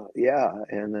 Wow.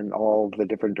 And then all the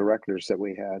different directors that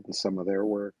we had and some of their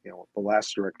work. The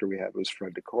last director we had was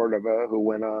Fred de Cordova, who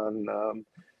went on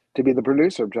to be the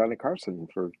producer of Johnny Carson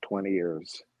for 20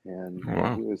 years. And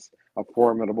he was a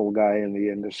formidable guy in the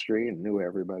industry and knew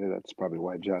everybody. That's probably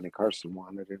why Johnny Carson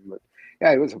wanted him. But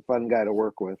yeah, he was a fun guy to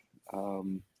work with.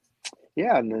 And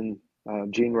then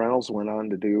Gene Reynolds went on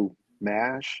to do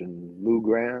MASH, and Lou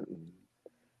Grant, and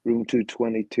Room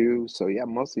 222. So yeah,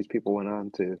 most of these people went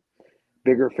on to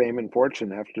bigger fame and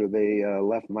fortune after they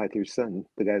left My 3 Cents.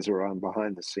 The guys who were on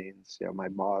behind the scenes. You know, my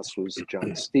boss was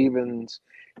John Stevens.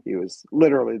 He was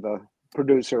literally the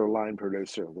producer, line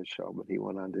producer of the show, but he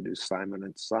went on to do Simon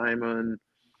and Simon,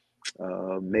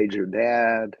 Major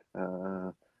Dad,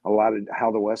 a lot of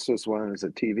How the West Was Won as a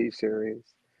TV series.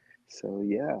 So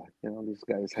yeah, you know, these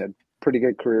guys had pretty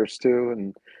good careers too,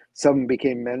 and some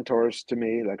became mentors to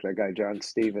me, like that guy John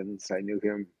Stevens. I knew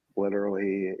him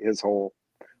literally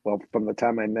from the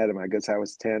time I met him. I guess I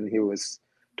was 10, he was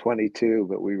 22,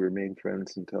 but we remained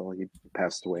friends until he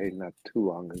passed away not too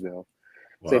long ago.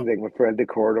 Wow. Same thing with Fred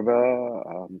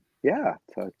DeCordova. Yeah,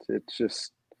 so it's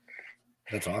just,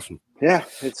 that's awesome. Yeah,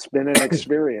 it's been an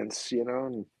experience, you know.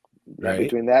 And right.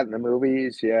 Between that and the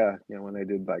movies, yeah, you know, when I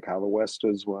did like How the West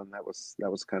Was Won, that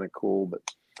was kind of cool. But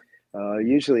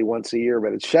usually once a year,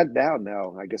 but it's shut down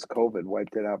now. I guess COVID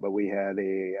wiped it out. But we had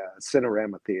a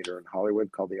Cinerama theater in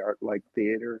Hollywood called the ArcLight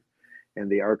Theater, and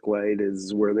the ArcLight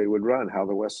is where they would run How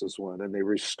the West Was Won, and they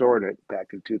restored it back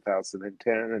in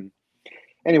 2010. And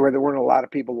anyway, there weren't a lot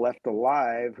of people left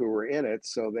alive who were in it,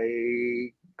 so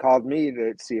they called me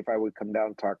to see if I would come down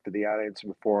and talk to the audience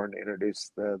before and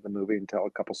introduce the movie and tell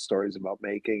a couple stories about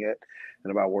making it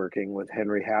and about working with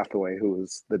Henry Hathaway, who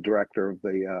was the director of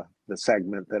the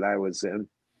segment that I was in.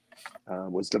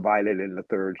 Was divided into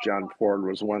thirds. John Ford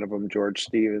was one of them, George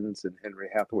Stevens and Henry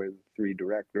Hathaway, the 3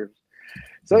 directors.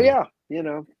 So yeah, you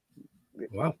know,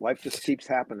 wow, life just keeps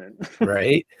happening.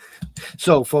 Right.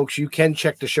 So folks, you can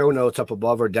check the show notes up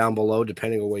above or down below,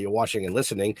 depending on where you're watching and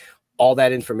listening. All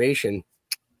that information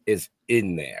is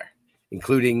in there,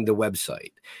 including the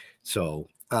website. So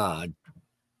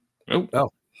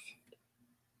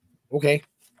okay,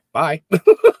 bye.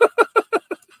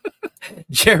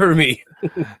 Jeremy.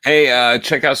 Hey,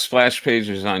 check out Splash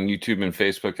Pages on YouTube and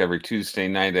Facebook every Tuesday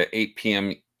night at 8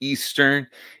 p.m. Eastern,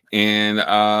 and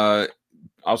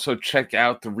also check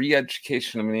out the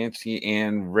Re-Education of Nancy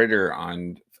Ann Ritter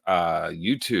on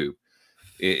YouTube.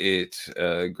 It's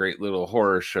a great little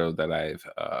horror show that I've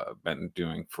been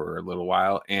doing for a little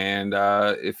while. And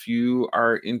if you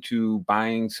are into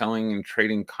buying, selling, and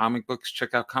trading comic books,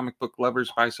 check out Comic Book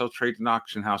Lovers Buy, Sell, Trade, and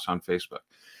Auction House on Facebook.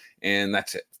 And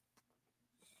that's it.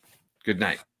 Good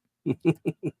night. It's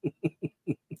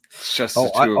just the two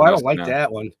of us. I don't like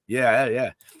that one.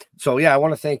 Yeah. So yeah, I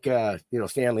want to thank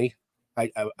Stanley.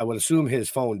 I would assume his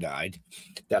phone died.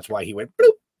 That's why he went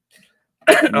bloop.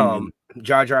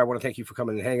 Jar Jar, I want to thank you for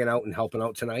coming and hanging out and helping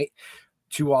out tonight.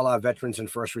 To all our veterans and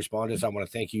first responders, I want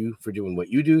to thank you for doing what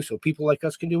you do so people like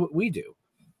us can do what we do.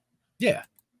 Yeah,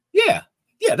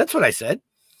 that's what I said.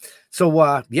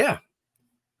 So, yeah,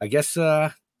 I guess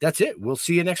that's it. We'll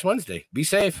see you next Wednesday. Be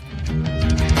safe.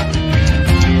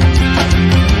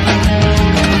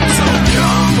 So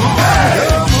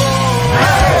come on.